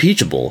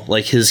unimpeachable.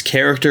 Like, his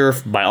character,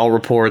 by all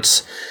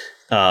reports,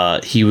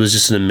 he was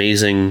just an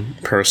amazing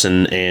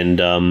person. And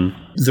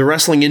the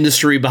wrestling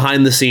industry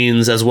behind the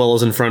scenes, as well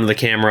as in front of the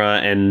camera,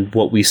 and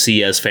what we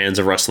see as fans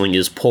of wrestling,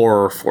 is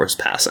poorer for his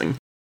passing.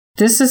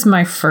 This is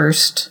my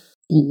first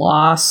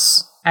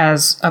loss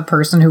as a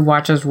person who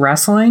watches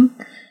wrestling,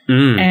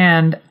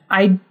 and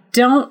I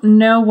don't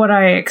know what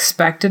I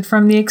expected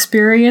from the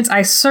experience.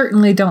 I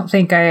certainly don't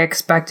think I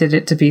expected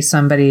it to be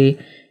somebody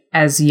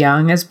as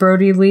young as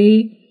Brody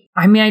Lee.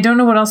 I mean, I don't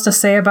know what else to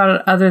say about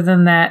it other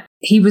than that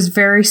he was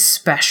very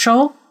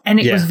special, and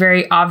it was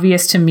very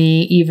obvious to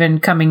me, even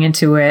coming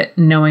into it,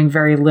 knowing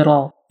very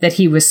little, that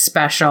he was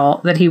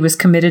special, that he was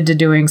committed to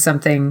doing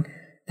something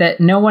that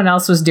no one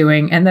else was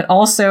doing, and that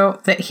also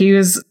that he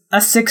was a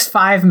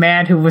 6'5"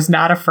 man who was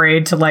not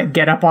afraid to, like,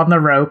 get up on the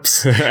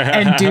ropes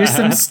and do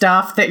some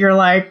stuff that you're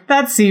like,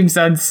 that seems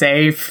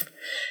unsafe.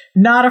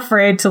 Not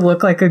afraid to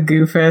look like a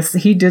goofus.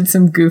 He did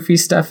some goofy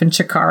stuff in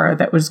Chikara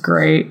that was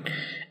great.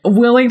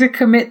 Willing to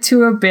commit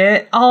to a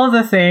bit, all of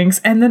the things.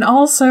 And then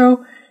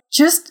also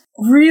just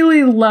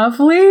really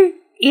lovely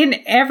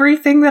in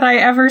everything that I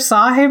ever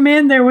saw him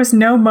in. There was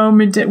no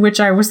moment at which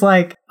I was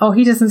like, oh,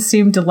 he doesn't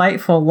seem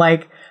delightful.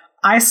 Like,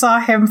 I saw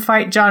him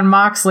fight Jon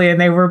Moxley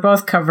and they were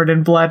both covered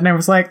in blood. And I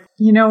was like,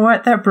 you know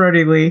what? That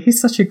Brody Lee,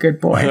 he's such a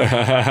good boy.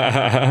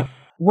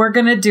 We're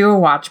going to do a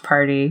watch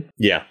party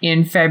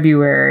in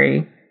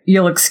February.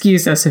 you'll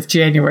excuse us if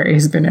January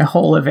has been a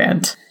whole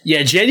event.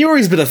 Yeah,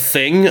 January's been a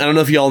thing. I don't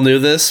know if y'all knew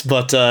this,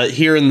 but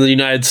here in the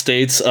United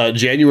States,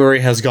 January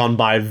has gone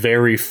by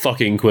very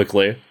fucking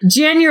quickly.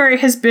 January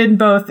has been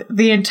both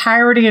the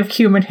entirety of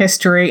human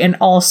history and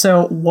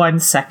also 1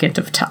 second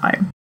of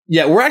time.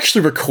 Yeah, we're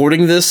actually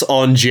recording this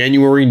on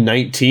January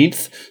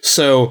 19th,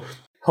 so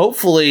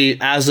hopefully,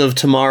 as of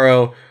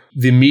tomorrow,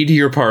 the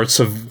meatier parts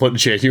of what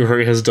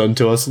January has done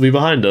to us will be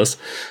behind us.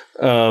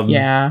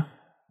 Yeah.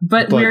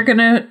 But we're going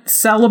to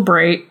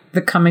celebrate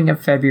the coming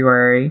of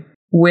February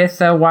with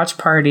a watch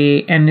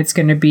party, and it's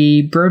going to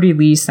be Brody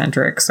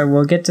Lee-centric. So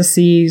we'll get to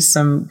see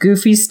some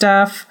goofy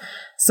stuff,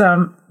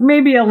 some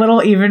maybe a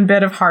little even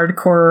bit of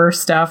hardcore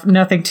stuff,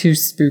 nothing too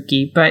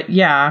spooky. But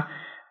yeah,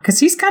 because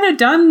he's kind of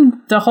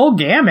done the whole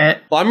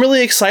gamut. Well, I'm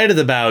really excited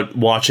about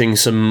watching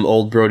some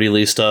old Brody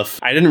Lee stuff.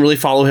 I didn't really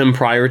follow him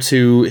prior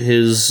to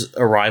his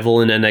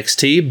arrival in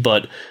NXT,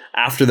 but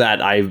after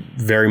that, I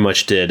very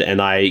much did.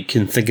 And I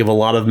can think of a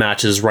lot of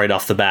matches right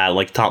off the bat,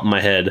 like top of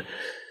my head,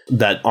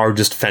 that are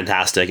just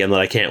fantastic and that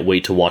I can't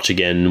wait to watch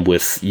again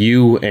with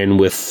you and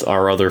with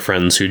our other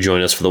friends who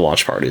join us for the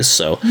watch parties.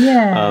 So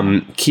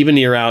keep an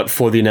ear out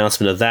for the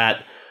announcement of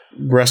that.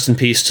 Rest in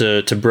peace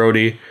to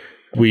Brody.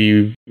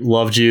 We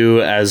loved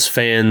you as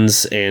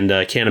fans and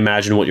can't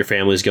imagine what your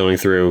family's going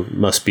through.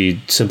 Must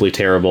be simply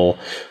terrible.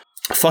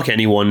 Fuck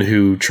anyone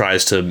who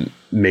tries to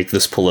make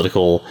this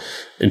political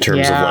in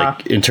terms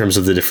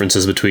of the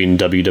differences between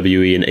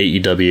WWE and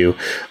AEW.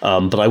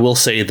 But I will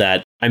say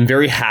that I'm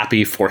very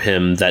happy for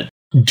him that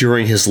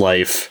during his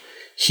life,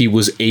 he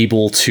was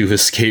able to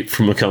escape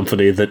from a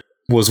company that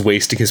was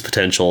wasting his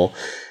potential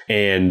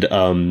and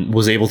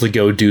was able to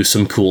go do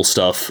some cool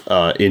stuff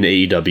in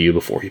AEW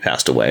before he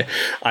passed away.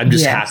 I'm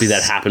just happy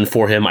that happened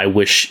for him. I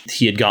wish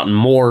he had gotten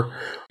more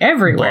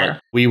everywhere.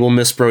 But we will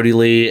miss Brody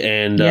Lee,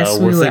 and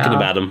we're thinking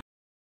about him.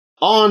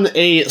 On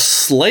a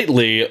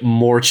slightly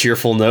more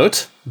cheerful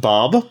note,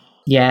 Bob.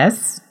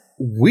 Yes?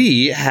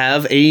 We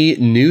have a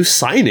new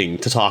signing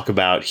to talk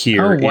about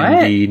here in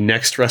the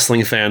Next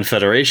Wrestling Fan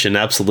Federation.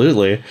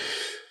 Absolutely.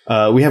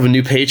 We have a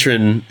new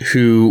patron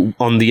who,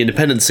 on the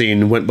independent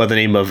scene, went by the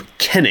name of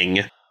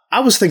cking.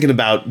 I was thinking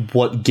about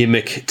what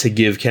gimmick to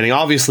give cking.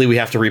 Obviously, we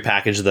have to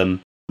repackage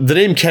them. The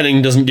name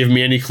cking doesn't give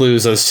me any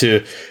clues as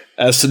to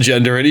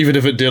gender, and even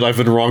if it did, I've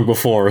been wrong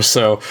before.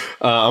 So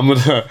I'm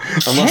gonna.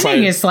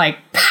 Kenning is like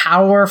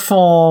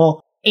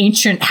powerful,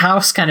 ancient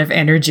house kind of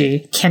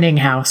energy. Kenning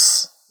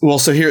house. Well,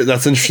 so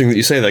that's interesting that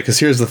you say that, because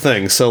here's the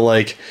thing. So,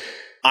 like,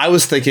 I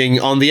was thinking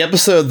on the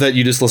episode that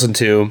you just listened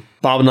to,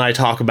 Bob and I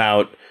talk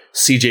about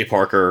CJ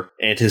Parker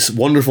and his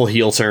wonderful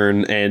heel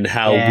turn and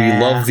how we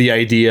love the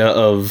idea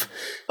of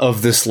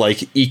this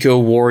like eco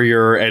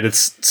warrior, and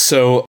it's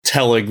so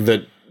telling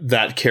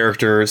that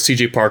character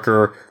CJ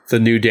Parker, the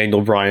new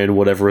Daniel Bryan,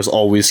 whatever, is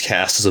always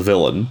cast as a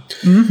villain.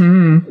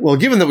 Mm-hmm. Well,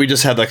 given that we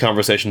just had that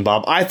conversation,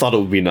 Bob, I thought it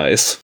would be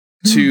nice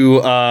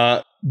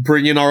to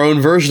bring in our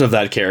own version of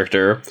that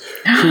character,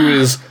 who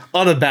is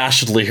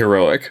unabashedly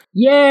heroic.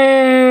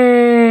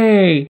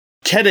 Yay!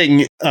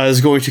 Kenning is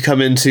going to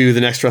come into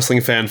the Next Wrestling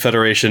Fan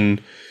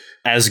Federation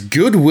as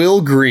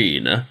Goodwill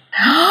Green. And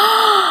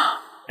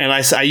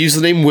I use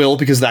the name Will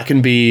because that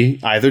can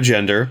be either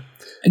gender.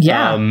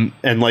 Yeah.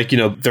 And like,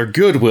 they're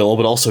Goodwill,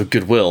 but also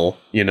Goodwill,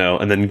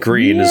 and then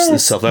Green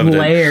is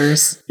self-evident.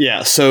 Layers.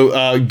 Yeah.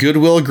 So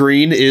Goodwill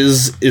Green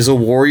is a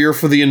warrior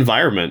for the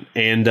environment.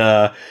 And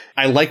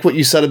I like what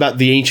you said about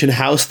the ancient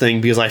house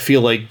thing, because I feel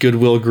like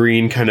Goodwill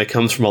Green kind of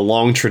comes from a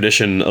long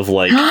tradition of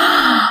like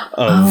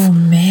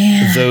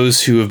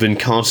those who have been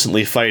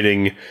constantly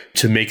fighting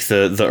to make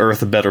the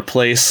earth a better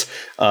place,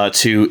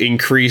 to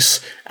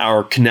increase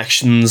our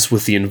connections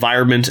with the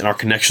environment and our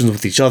connections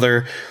with each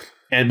other.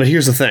 But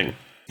here's the thing.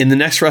 In the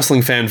Next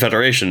Wrestling Fan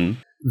Federation,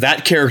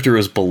 that character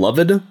is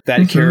beloved.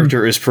 That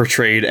character is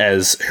portrayed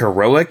as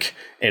heroic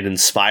and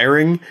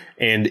inspiring.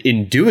 And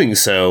in doing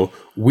so,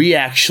 we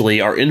actually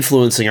are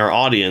influencing our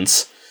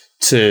audience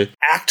to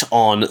act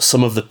on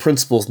some of the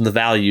principles and the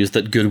values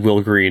that Goodwill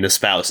Green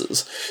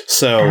espouses.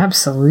 So,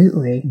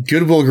 absolutely.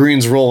 Goodwill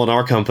Green's role in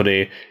our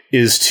company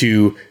is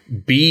to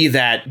be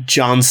that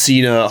John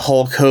Cena,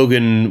 Hulk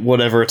Hogan,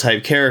 whatever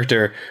type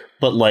character,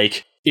 but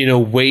like in a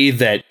way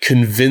that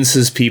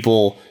convinces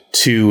people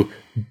to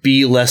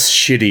be less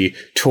shitty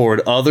toward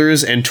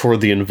others and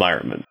toward the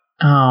environment.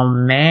 Oh,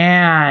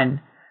 man.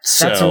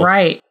 That's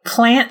right.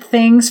 Plant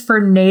things for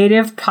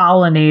native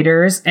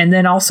pollinators and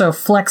then also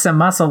flex a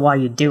muscle while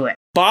you do it.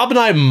 Bob and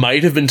I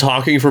might have been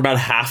talking for about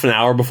half an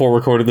hour before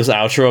recording this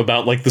outro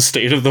about like the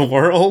state of the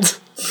world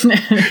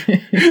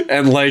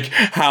and like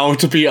how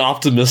to be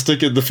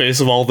optimistic in the face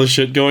of all the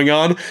shit going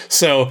on.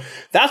 So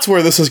that's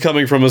where this is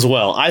coming from as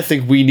well. I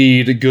think we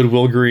need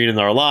Goodwill Green in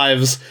our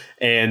lives,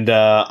 and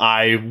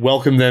I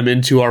welcome them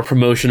into our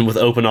promotion with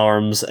open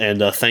arms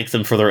and thank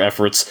them for their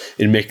efforts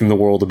in making the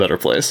world a better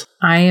place.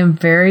 I am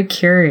very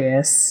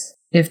curious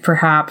if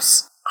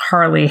perhaps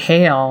Harley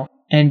Hale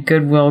and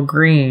Goodwill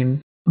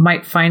Green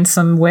might find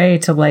some way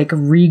to like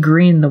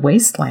regreen the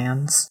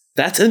wastelands.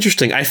 That's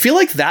interesting. I feel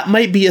like that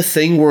might be a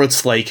thing where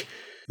it's like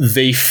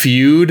they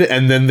feud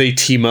and then they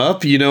team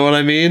up. You know what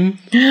I mean?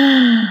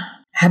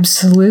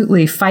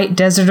 Absolutely. Fight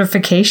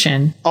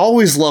desertification.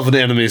 Always loving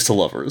enemies to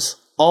lovers.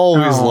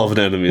 Always loving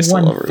enemies to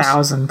lovers.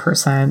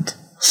 1000%.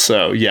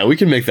 So, yeah, we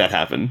can make that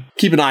happen.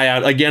 Keep an eye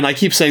out. Again, I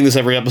keep saying this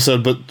every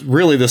episode, but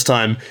really this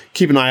time,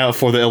 keep an eye out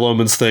for the Ill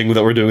Omens thing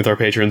that we're doing with our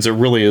patrons. It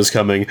really is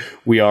coming.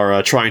 We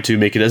are trying to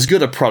make it as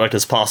good a product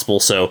as possible,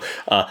 so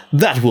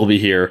that will be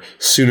here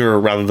sooner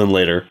rather than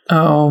later.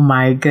 Oh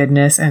my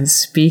goodness. And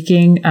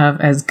speaking of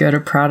as good a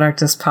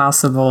product as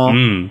possible,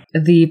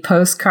 the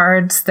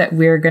postcards that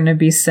we're going to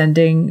be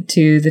sending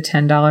to the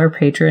 $10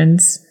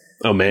 patrons.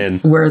 Oh, man.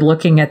 We're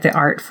looking at the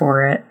art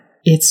for it.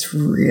 It's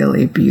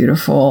really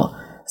beautiful.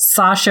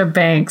 Sasha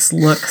Banks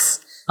looks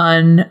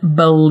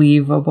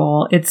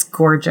unbelievable. It's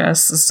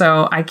gorgeous.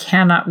 So I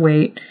cannot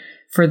wait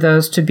for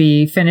those to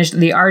be finished.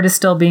 The art is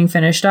still being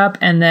finished up,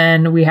 and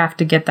then we have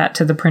to get that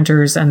to the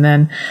printers. And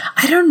then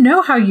I don't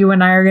know how you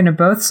and I are going to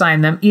both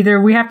sign them.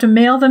 Either we have to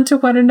mail them to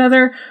one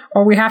another,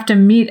 or we have to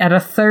meet at a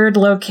third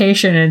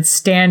location and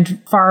stand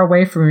far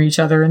away from each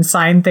other and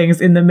sign things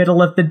in the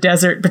middle of the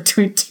desert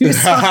between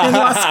Tucson and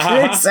Las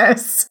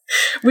Cruces.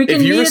 We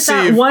can meet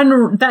at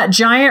that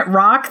giant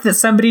rock that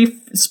somebody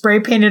spray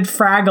painted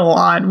Fraggle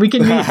on. We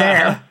can meet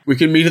there. We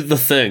can meet at the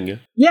Thing.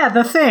 Yeah,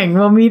 the Thing.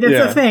 We'll meet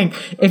at the Thing.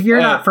 If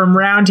you're not from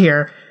round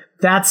here,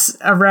 that's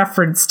a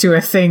reference to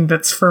a thing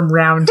that's from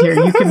round here.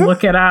 You can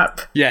look it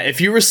up. Yeah,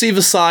 if you receive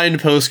a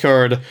signed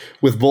postcard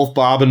with both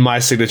Bob and my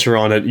signature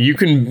on it, you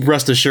can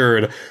rest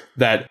assured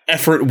that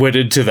effort went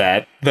into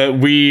that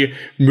we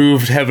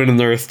moved heaven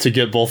and earth to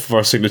get both of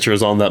our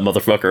signatures on that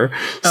motherfucker.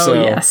 Oh,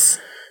 yes.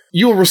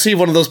 You will receive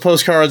one of those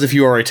postcards if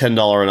you are a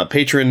 $10 and up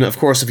patron. Of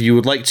course, if you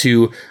would like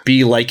to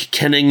be like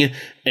cking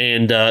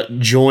and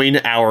join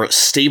our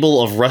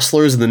stable of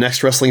wrestlers in the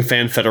Next Wrestling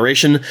Fan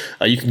Federation,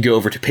 you can go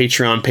over to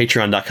Patreon,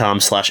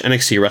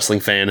 patreon.com/NXT Wrestling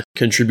Fan.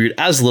 Contribute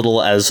as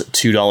little as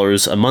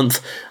 $2 a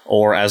month,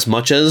 or as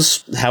much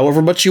as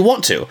however much you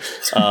want to.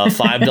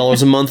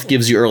 $5 a month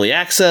gives you early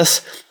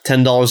access.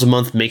 $10 a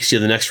month makes you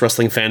the Next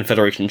Wrestling Fan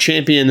Federation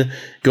champion.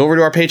 Go over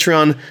to our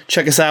Patreon,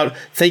 check us out.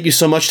 Thank you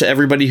so much to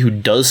everybody who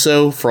does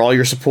so for all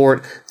your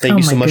support. Thank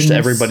you so much to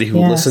everybody who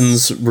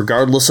listens,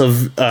 regardless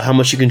of how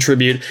much you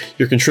contribute.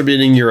 You're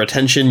contributing your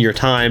attention, your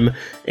time,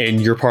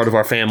 and you're part of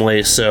our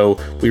family, so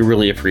we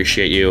really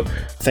appreciate you.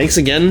 Thanks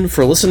again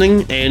for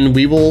listening, and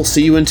we will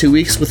see you in 2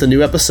 weeks with a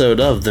new episode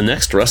of The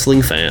Next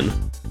Wrestling Fan.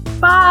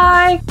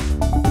 Bye!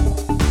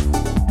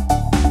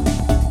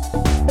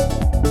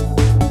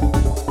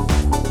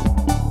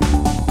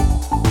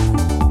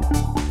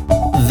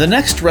 The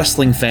Next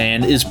Wrestling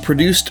Fan is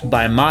produced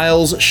by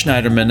Miles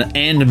Schneiderman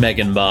and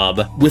Megan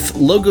Bob, with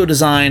logo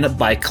design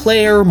by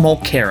Claire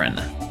Mulcairn.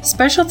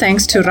 Special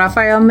thanks to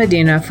Rafael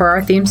Medina for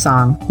our theme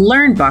song,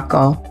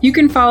 Learnbuckle. You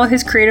can follow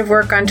his creative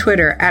work on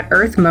Twitter at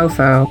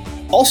EarthMofo.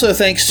 Also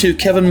thanks to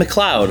Kevin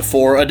MacLeod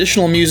for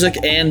additional music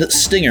and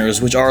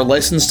stingers, which are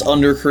licensed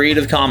under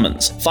Creative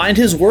Commons. Find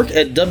his work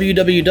at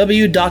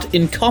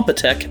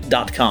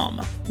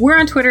www.incompetech.com. We're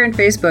on Twitter and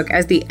Facebook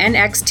as the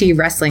NXT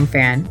Wrestling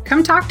Fan.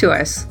 Come talk to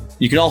us.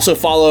 You can also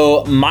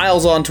follow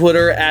Miles on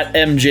Twitter at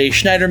MJ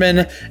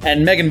Schneiderman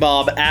and Megan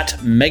Bob at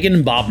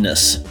Megan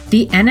Bobness.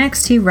 The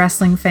NXT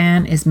Wrestling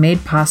Fan is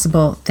made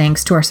possible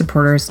thanks to our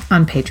supporters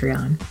on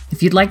Patreon.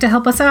 If you'd like to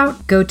help us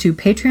out, go to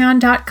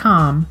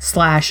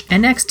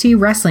patreon.com/NXT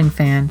Wrestling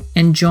Fan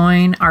and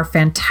join our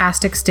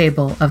fantastic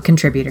stable of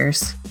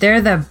contributors.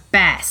 They're the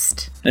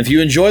best. If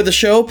you enjoy the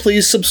show,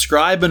 please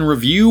subscribe and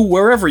review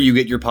wherever you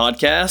get your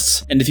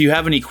podcasts. And if you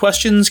have any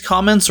questions,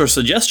 comments, or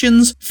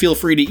suggestions, feel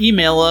free to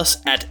email us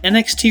at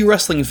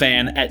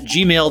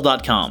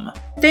nxtwrestlingfan@gmail.com.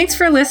 Thanks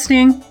for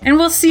listening, and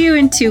we'll see you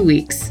in 2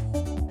 weeks.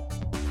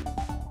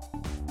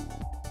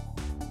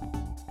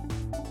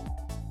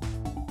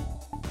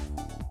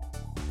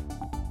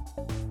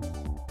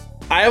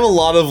 I have a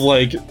lot of,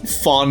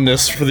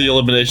 fondness for the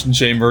Elimination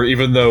Chamber,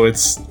 even though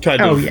it's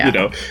kind of,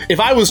 if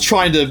I was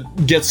trying to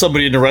get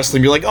somebody into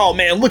wrestling, be like, oh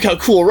man, look how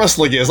cool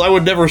wrestling is, I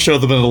would never show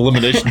them an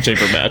Elimination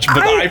Chamber match,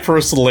 but I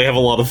personally have a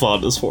lot of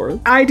fondness for it.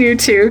 I do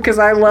too, because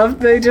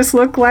they just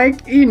look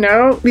like,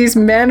 these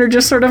men are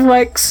just sort of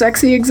like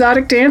sexy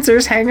exotic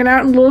dancers hanging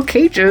out in little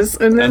cages,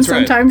 and then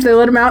sometimes they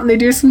let them out and they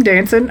do some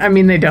dancing. I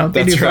mean, they don't,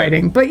 they do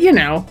fighting, but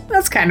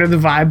that's kind of the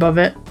vibe of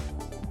it.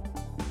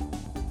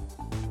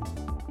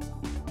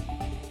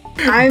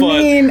 I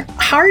mean,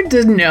 hard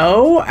to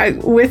know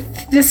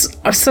with this.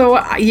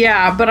 So,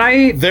 yeah, but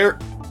I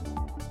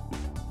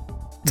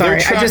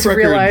just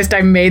realized I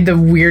made the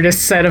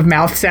weirdest set of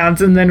mouth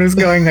sounds and then was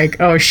going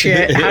like, oh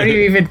shit, how do you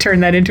even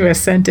turn that into a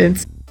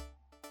sentence?